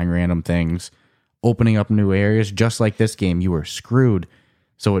just buying random things, opening up new areas, just like this game, you were screwed.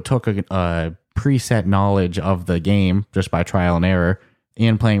 So it took a preset knowledge of the game just by trial and error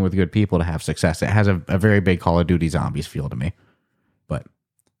and playing with good people to have success. It has a very big Call of Duty Zombies feel to me. But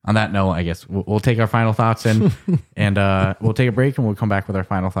on that note, I guess we'll take our final thoughts in and we'll take a break and we'll come back with our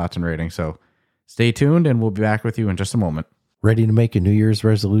final thoughts and ratings. So stay tuned and we'll be back with you in just a moment. Ready to make a New Year's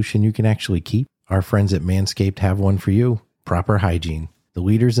resolution you can actually keep? Our friends at Manscaped have one for you. Proper hygiene. The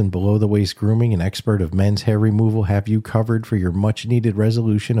leaders in below-the-waist grooming and expert of men's hair removal have you covered for your much-needed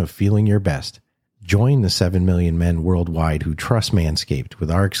resolution of feeling your best. Join the 7 million men worldwide who trust Manscaped. With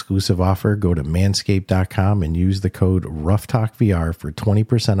our exclusive offer, go to manscaped.com and use the code RoughTalkVR for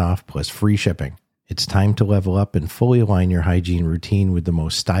 20% off plus free shipping. It's time to level up and fully align your hygiene routine with the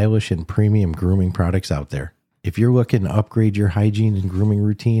most stylish and premium grooming products out there. If you're looking to upgrade your hygiene and grooming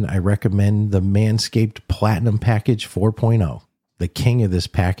routine, I recommend the Manscaped Platinum Package 4.0. The king of this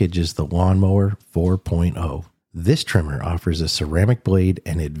package is the Lawnmower 4.0. This trimmer offers a ceramic blade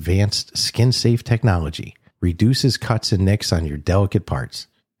and advanced skin-safe technology, reduces cuts and nicks on your delicate parts.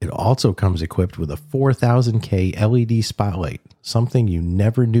 It also comes equipped with a 4000K LED spotlight, something you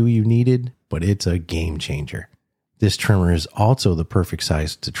never knew you needed, but it's a game changer. This trimmer is also the perfect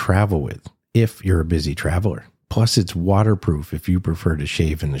size to travel with, if you're a busy traveler. Plus, it's waterproof if you prefer to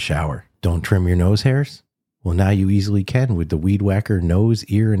shave in the shower. Don't trim your nose hairs? Well, now you easily can with the Weed Whacker Nose,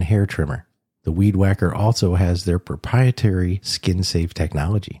 Ear, and Hair Trimmer. The Weed Whacker also has their proprietary skin-safe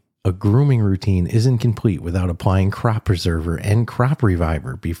technology. A grooming routine isn't complete without applying Crop Preserver and Crop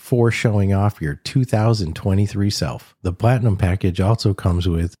Reviver before showing off your 2023 self. The Platinum Package also comes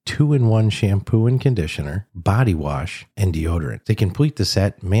with 2-in-1 shampoo and conditioner, body wash, and deodorant. To complete the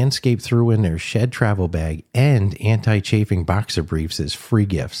set, Manscaped threw in their Shed Travel Bag and anti-chafing boxer briefs as free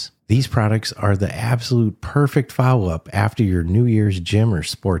gifts. These products are the absolute perfect follow-up after your New Year's gym or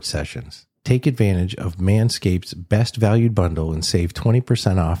sports sessions. Take advantage of Manscaped's best valued bundle and save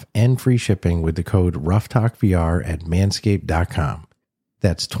 20% off and free shipping with the code RoughTalkVR at manscaped.com.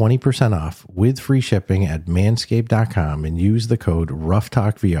 That's 20% off with free shipping at manscaped.com and use the code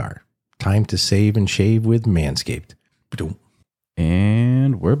RoughTalkVR. Time to save and shave with Manscaped.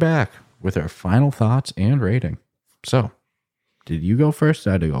 And we're back with our final thoughts and rating. So, did you go first?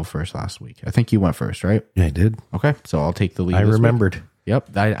 I had to go first last week. I think you went first, right? Yeah, I did. Okay, so I'll take the lead. I remembered. Week.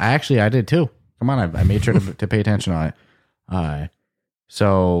 Yep, I did too. Come on, I made sure to pay attention on it.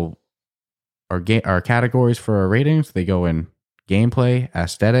 So our categories for our ratings, they go in gameplay,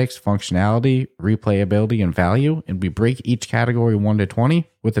 aesthetics, functionality, replayability, and value. And we break each category 1 to 20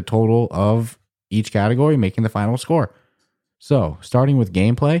 with the total of each category, making the final score. So starting with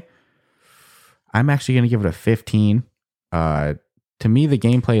gameplay, I'm actually going to give it a 15. To me, the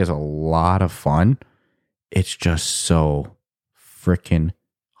gameplay is a lot of fun. It's just so freaking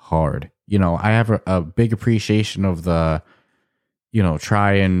hard. You know, I have a big appreciation of the, you know,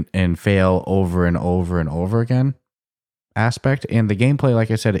 try and fail over and over and over again aspect. And the gameplay,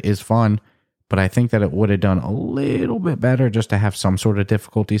 like I said, is fun, but I think that it would have done a little bit better just to have some sort of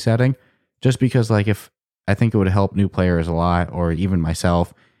difficulty setting. Just because, like, if I think it would help new players a lot, or even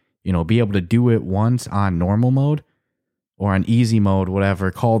myself, you know, be able to do it once on normal mode or on easy mode, whatever,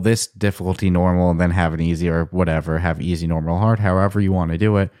 call this difficulty normal and then have an easy or whatever, have easy, normal, hard, however you want to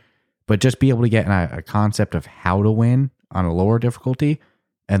do it. But just be able to get a concept of how to win on a lower difficulty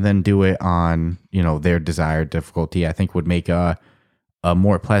and then do it on, you know, their desired difficulty, I think would make a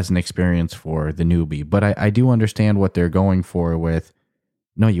more pleasant experience for the newbie. But I do understand what they're going for with,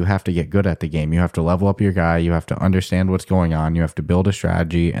 no, you have to get good at the game. You have to level up your guy. You have to understand what's going on. You have to build a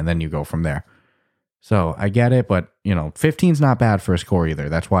strategy, and then you go from there. So I get it, but, you know, 15 is not bad for a score either.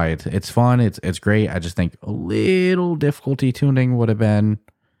 That's why it's fun. It's great. I just think a little difficulty tuning would have been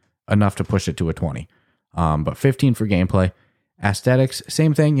enough to push it to a 20. But 15 for gameplay. Aesthetics,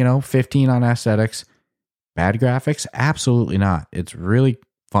 same thing, you know, 15 on aesthetics. Bad graphics? Absolutely not. It's really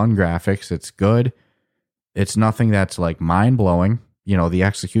fun graphics. It's good. It's nothing that's like mind-blowing. You know, the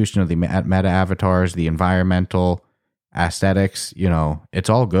execution of the meta avatars, the environmental aesthetics, you know, it's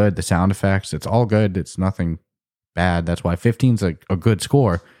all good. The sound effects, it's all good. It's nothing bad. That's why 15's a good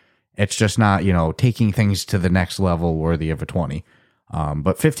score. It's just not, you know, taking things to the next level worthy of a 20.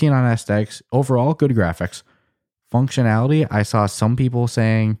 But 15 on aesthetics. Overall, good graphics. Functionality, I saw some people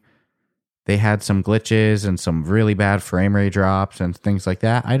saying they had some glitches and some really bad frame rate drops and things like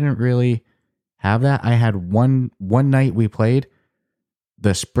that. I didn't really have that. I had one night we played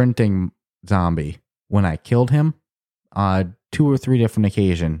the sprinting zombie. When I killed him, 2 or 3 different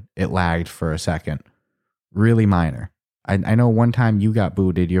occasions, it lagged for a second. Really minor. I know one time you got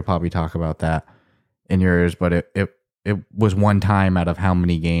booted. You'll probably talk about that in yours, but it was one time out of how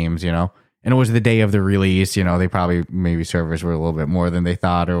many games, you know? And it was the day of the release, you know, they probably, maybe servers were a little bit more than they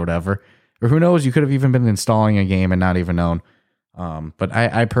thought or whatever. Or who knows, you could have even been installing a game and not even known. But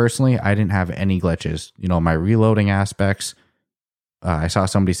I personally, I didn't have any glitches. My reloading aspects, I saw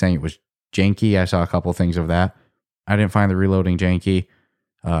somebody saying it was janky. I saw a couple things of that. I didn't find the reloading janky.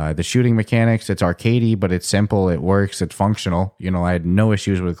 The shooting mechanics, it's arcadey, but it's simple. It works. It's functional. I had no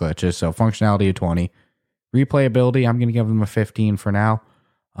issues with glitches. So functionality of 20. Replayability, I'm going to give them a 15 for now.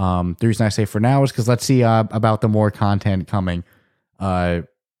 The reason I say for now is because let's see about the more content coming.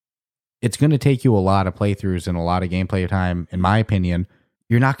 It's going to take you a lot of playthroughs and a lot of gameplay time, in my opinion.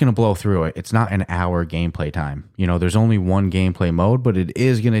 You're not going to blow through it. It's not an hour gameplay time. There's only one gameplay mode, but it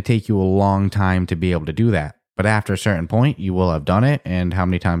is going to take you a long time to be able to do that. But after a certain point, you will have done it. And how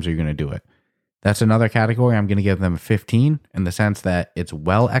many times are you going to do it? That's another category. I'm going to give them a 15 in the sense that it's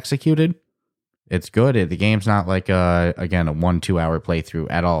well executed. It's good. The game's not like, a 1-2 hour playthrough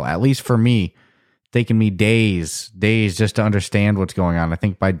at all. At least for me, taking me days just to understand what's going on. I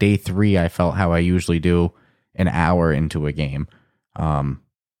think by day 3, I felt how I usually do an hour into a game.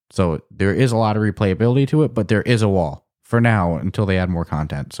 So there is a lot of replayability to it, but there is a wall for now until they add more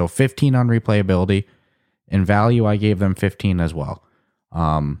content. So 15 on replayability. In value, I gave them 15 as well.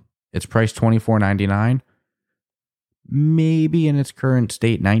 It's priced $24.99. Maybe in its current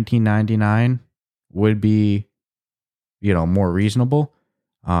state, $19.99 would be, more reasonable.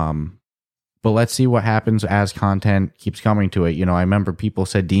 But let's see what happens as content keeps coming to it. I remember people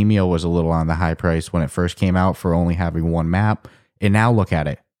said Demeo was a little on the high price when it first came out for only having one map. And now look at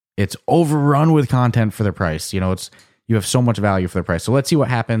it. It's overrun with content for the price. You have so much value for the price. So let's see what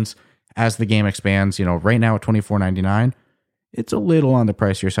happens as the game expands. Right now at $24.99, it's a little on the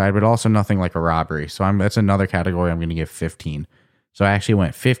pricier side, but also nothing like a robbery. So that's another category I'm going to give 15. So I actually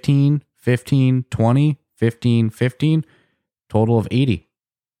went 15, 15, 20, 15, 15, total of 80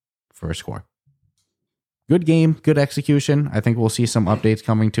 for a score. Good game, good execution. I think we'll see some updates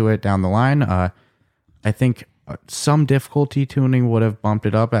coming to it down the line. I think some difficulty tuning would have bumped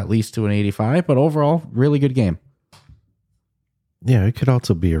it up at least to an 85, but overall, really good game. Yeah, it could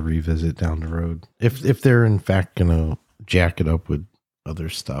also be a revisit down the road if they're in fact going to jack it up with other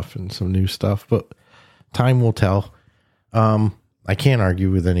stuff and some new stuff, but time will tell. I can't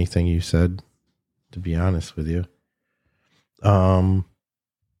argue with anything you said, to be honest with you.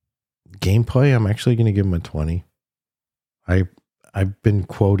 Gameplay, I'm actually going to give them a 20. I've been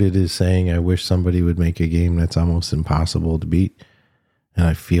quoted as saying I wish somebody would make a game that's almost impossible to beat, and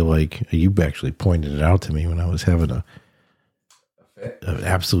I feel like you actually pointed it out to me when I was having an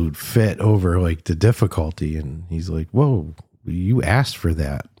absolute fit over like the difficulty, and he's like, "Whoa, you asked for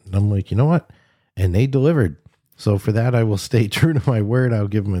that," and I'm like, you know what? And they delivered. So for that, I will stay true to my word. I'll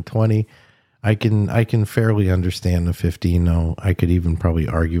give them a 20. I can fairly understand the 15. No, I could even probably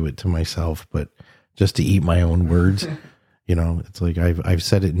argue it to myself, but just to eat my own words, it's like I've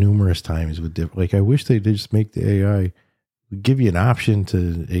said it numerous times with like I wish they did just make the AI give you an option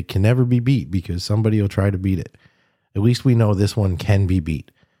to it can never be beat because somebody will try to beat it. At least we know this one can be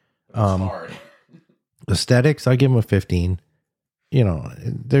beat. Hard. Aesthetics, I give them a 15.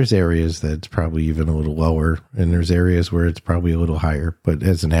 There's areas that's probably even a little lower, and there's areas where it's probably a little higher. But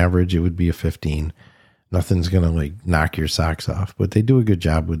as an average, it would be a 15. Nothing's going to like knock your socks off, but they do a good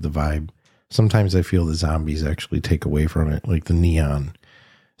job with the vibe. Sometimes I feel the zombies actually take away from it, like the neon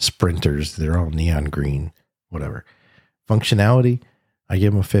sprinters. They're all neon green, whatever. Functionality, I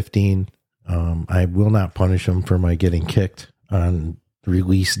give them a 15. I will not punish them for my getting kicked on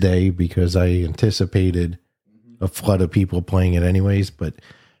release day because I anticipated a flood of people playing it anyways. But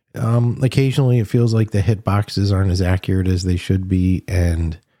occasionally it feels like the hitboxes aren't as accurate as they should be.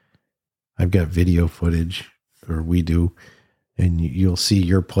 And I've got video footage, or we do, and you'll see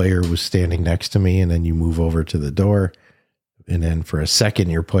your player was standing next to me, and then you move over to the door. And then for a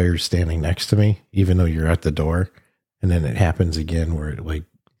second, your player's standing next to me, even though you're at the door. And then it happens again where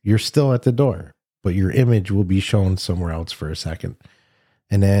you're still at the door, but your image will be shown somewhere else for a second.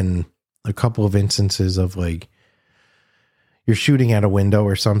 And then a couple of instances of like, you're shooting at a window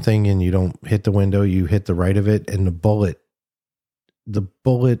or something and you don't hit the window, you hit the right of it. And the bullet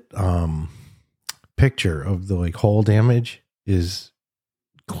picture of the like hole damage is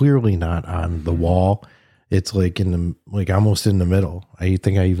clearly not on the wall. It's like almost in the middle. I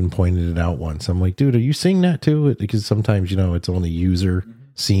think I even pointed it out once. I'm like, dude, are you seeing that too? Because sometimes, it's only user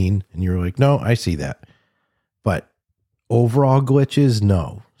seen, and you're like, no, I see that. But overall glitches,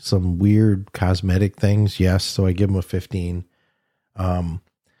 no. Some weird cosmetic things, yes. So I give them a 15.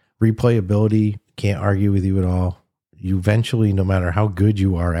 Replayability, can't argue with you at all. You eventually, no matter how good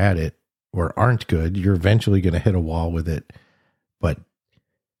you are at it or aren't good, you're eventually going to hit a wall with it. But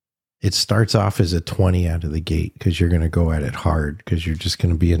it starts off as a 20 out of the gate because you're going to go at it hard because you're just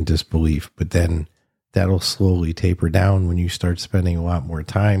going to be in disbelief. But then that'll slowly taper down when you start spending a lot more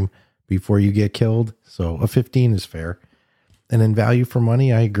time before you get killed. So a 15 is fair. And in value for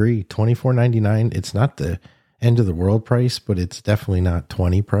money, I agree. $24.99. It's not the end of the world price, but it's definitely not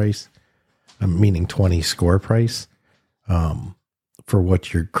 20 price. I'm meaning 20 score price for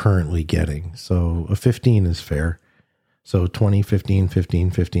what you're currently getting. So a 15 is fair. So 20, 15,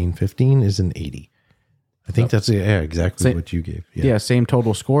 15, 15, 15 is an 80. I think that's exactly what you gave. Yeah, same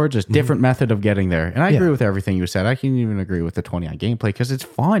total score, just different method of getting there. And I agree with everything you said. I can even agree with the 20 on gameplay because it's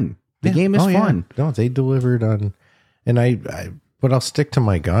fun. The game is fun. Yeah. No, they delivered on, and but I'll stick to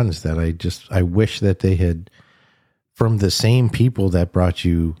my guns that I wish that they had, from the same people that brought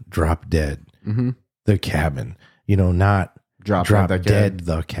you Drop Dead, the Cabin, not Drop Dead,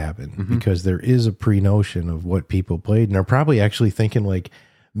 the Cabin, because there is a pre-notion of what people played. And they're probably actually thinking like,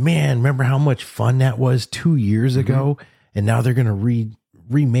 man, remember how much fun that was 2 years ago? And now they're going to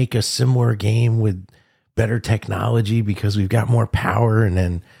remake a similar game with better technology because we've got more power. And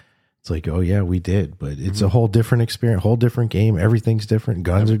then it's like, oh yeah, we did, but it's a whole different experience, whole different game. Everything's different.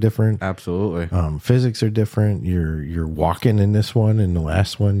 Guns are different. Absolutely. Physics are different. You're walking in this one. In the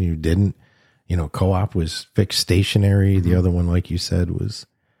last one, you didn't. Co-op was fixed stationary. The other one, like you said, was,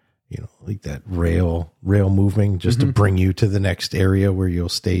 like that rail moving just to bring you to the next area where you'll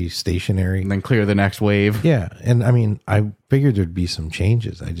stay stationary. And then clear the next wave. Yeah. And I mean, I figured there'd be some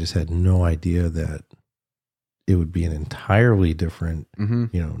changes. I just had no idea that it would be an entirely different,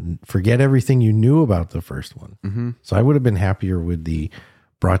 forget everything you knew about the first one. So I would have been happier with the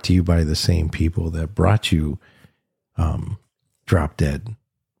brought to you by the same people that brought you Drop Dead.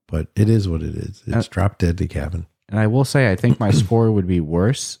 But it is what it is. It's Drop Dead the Cabin. And I will say, I think my score would be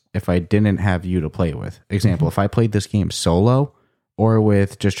worse if I didn't have you to play with. Example, if I played this game solo or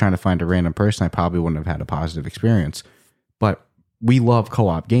with just trying to find a random person, I probably wouldn't have had a positive experience. But we love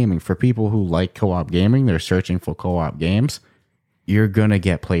co-op gaming. For people who like co-op gaming, they're searching for co-op games. You're going to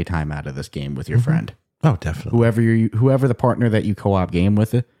get playtime out of this game with your friend. Oh, definitely. Whoever the partner that you co-op game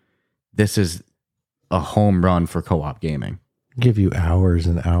with, this is a home run for co-op gaming. Give you hours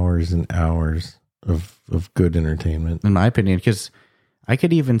and hours and hours of good entertainment. In my opinion, because I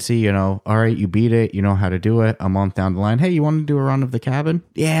could even see, all right, you beat it, you know how to do it. A month down the line, hey, you want to do a run of the Cabin?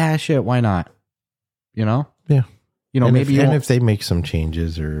 Yeah, shit, why not? Yeah. And maybe if they make some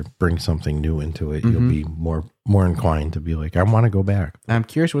changes or bring something new into it, you'll be more inclined to be like, I want to go back. I'm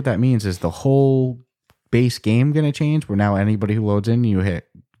curious what that means. Is the whole base game going to change? Where now anybody who loads in, you hit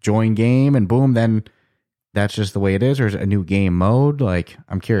join game and boom, then that's just the way it is? Or is it a new game mode? Like,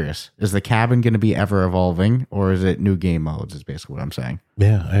 I'm curious. Is the Cabin going to be ever evolving, or is it new game modes is basically what I'm saying.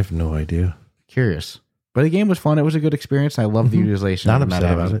 Yeah, I have no idea. Curious. But the game was fun. It was a good experience. I love the utilization Not of the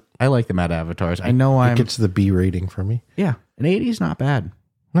upset about it. I like the meta avatars. I know it gets the B rating for me. Yeah, an 80 is not bad.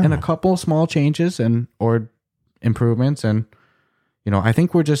 No. And a couple small changes or improvements. And, I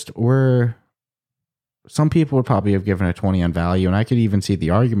think we're some people would probably have given a 20 on value, and I could even see the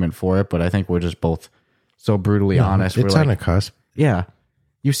argument for it, but I think we're just both so brutally honest. It's on a cusp. Yeah.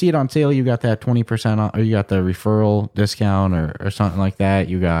 You see it on sale, you got that 20% off, or you got the referral discount or something like that.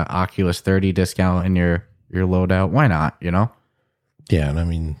 You got Oculus 30 discount in your loadout. Why not, Yeah, and I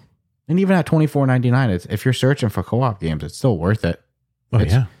mean... And even at $24.99, if you're searching for co-op games, it's still worth it.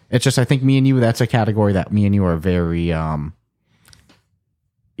 Yeah. It's just, I think me and you, that's a category that me and you are very,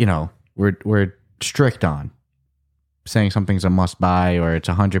 we're strict on. Saying something's a must buy or it's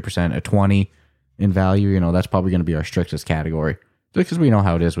 100% a 20 in value, that's probably going to be our strictest category. Because we know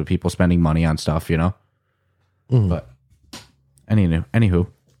how it is with people spending money on stuff, But anywho,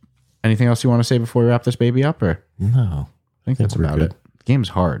 anything else you want to say before we wrap this baby up? Or no, I think that's about it. The game's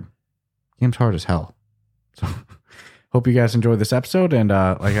hard. Game's hard as hell. So hope you guys enjoyed this episode. And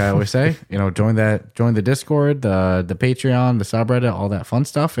like I always say, join the Discord, the Patreon, the subreddit, all that fun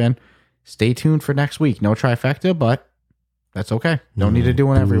stuff. And stay tuned for next week. No trifecta, but that's okay. Don't need to do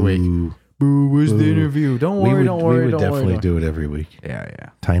one every week. Boo, where's the interview? Don't worry. We would definitely do it every week.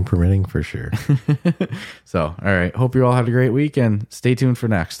 Yeah. Time permitting, for sure. So, all right. Hope you all had a great week and stay tuned for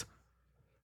next.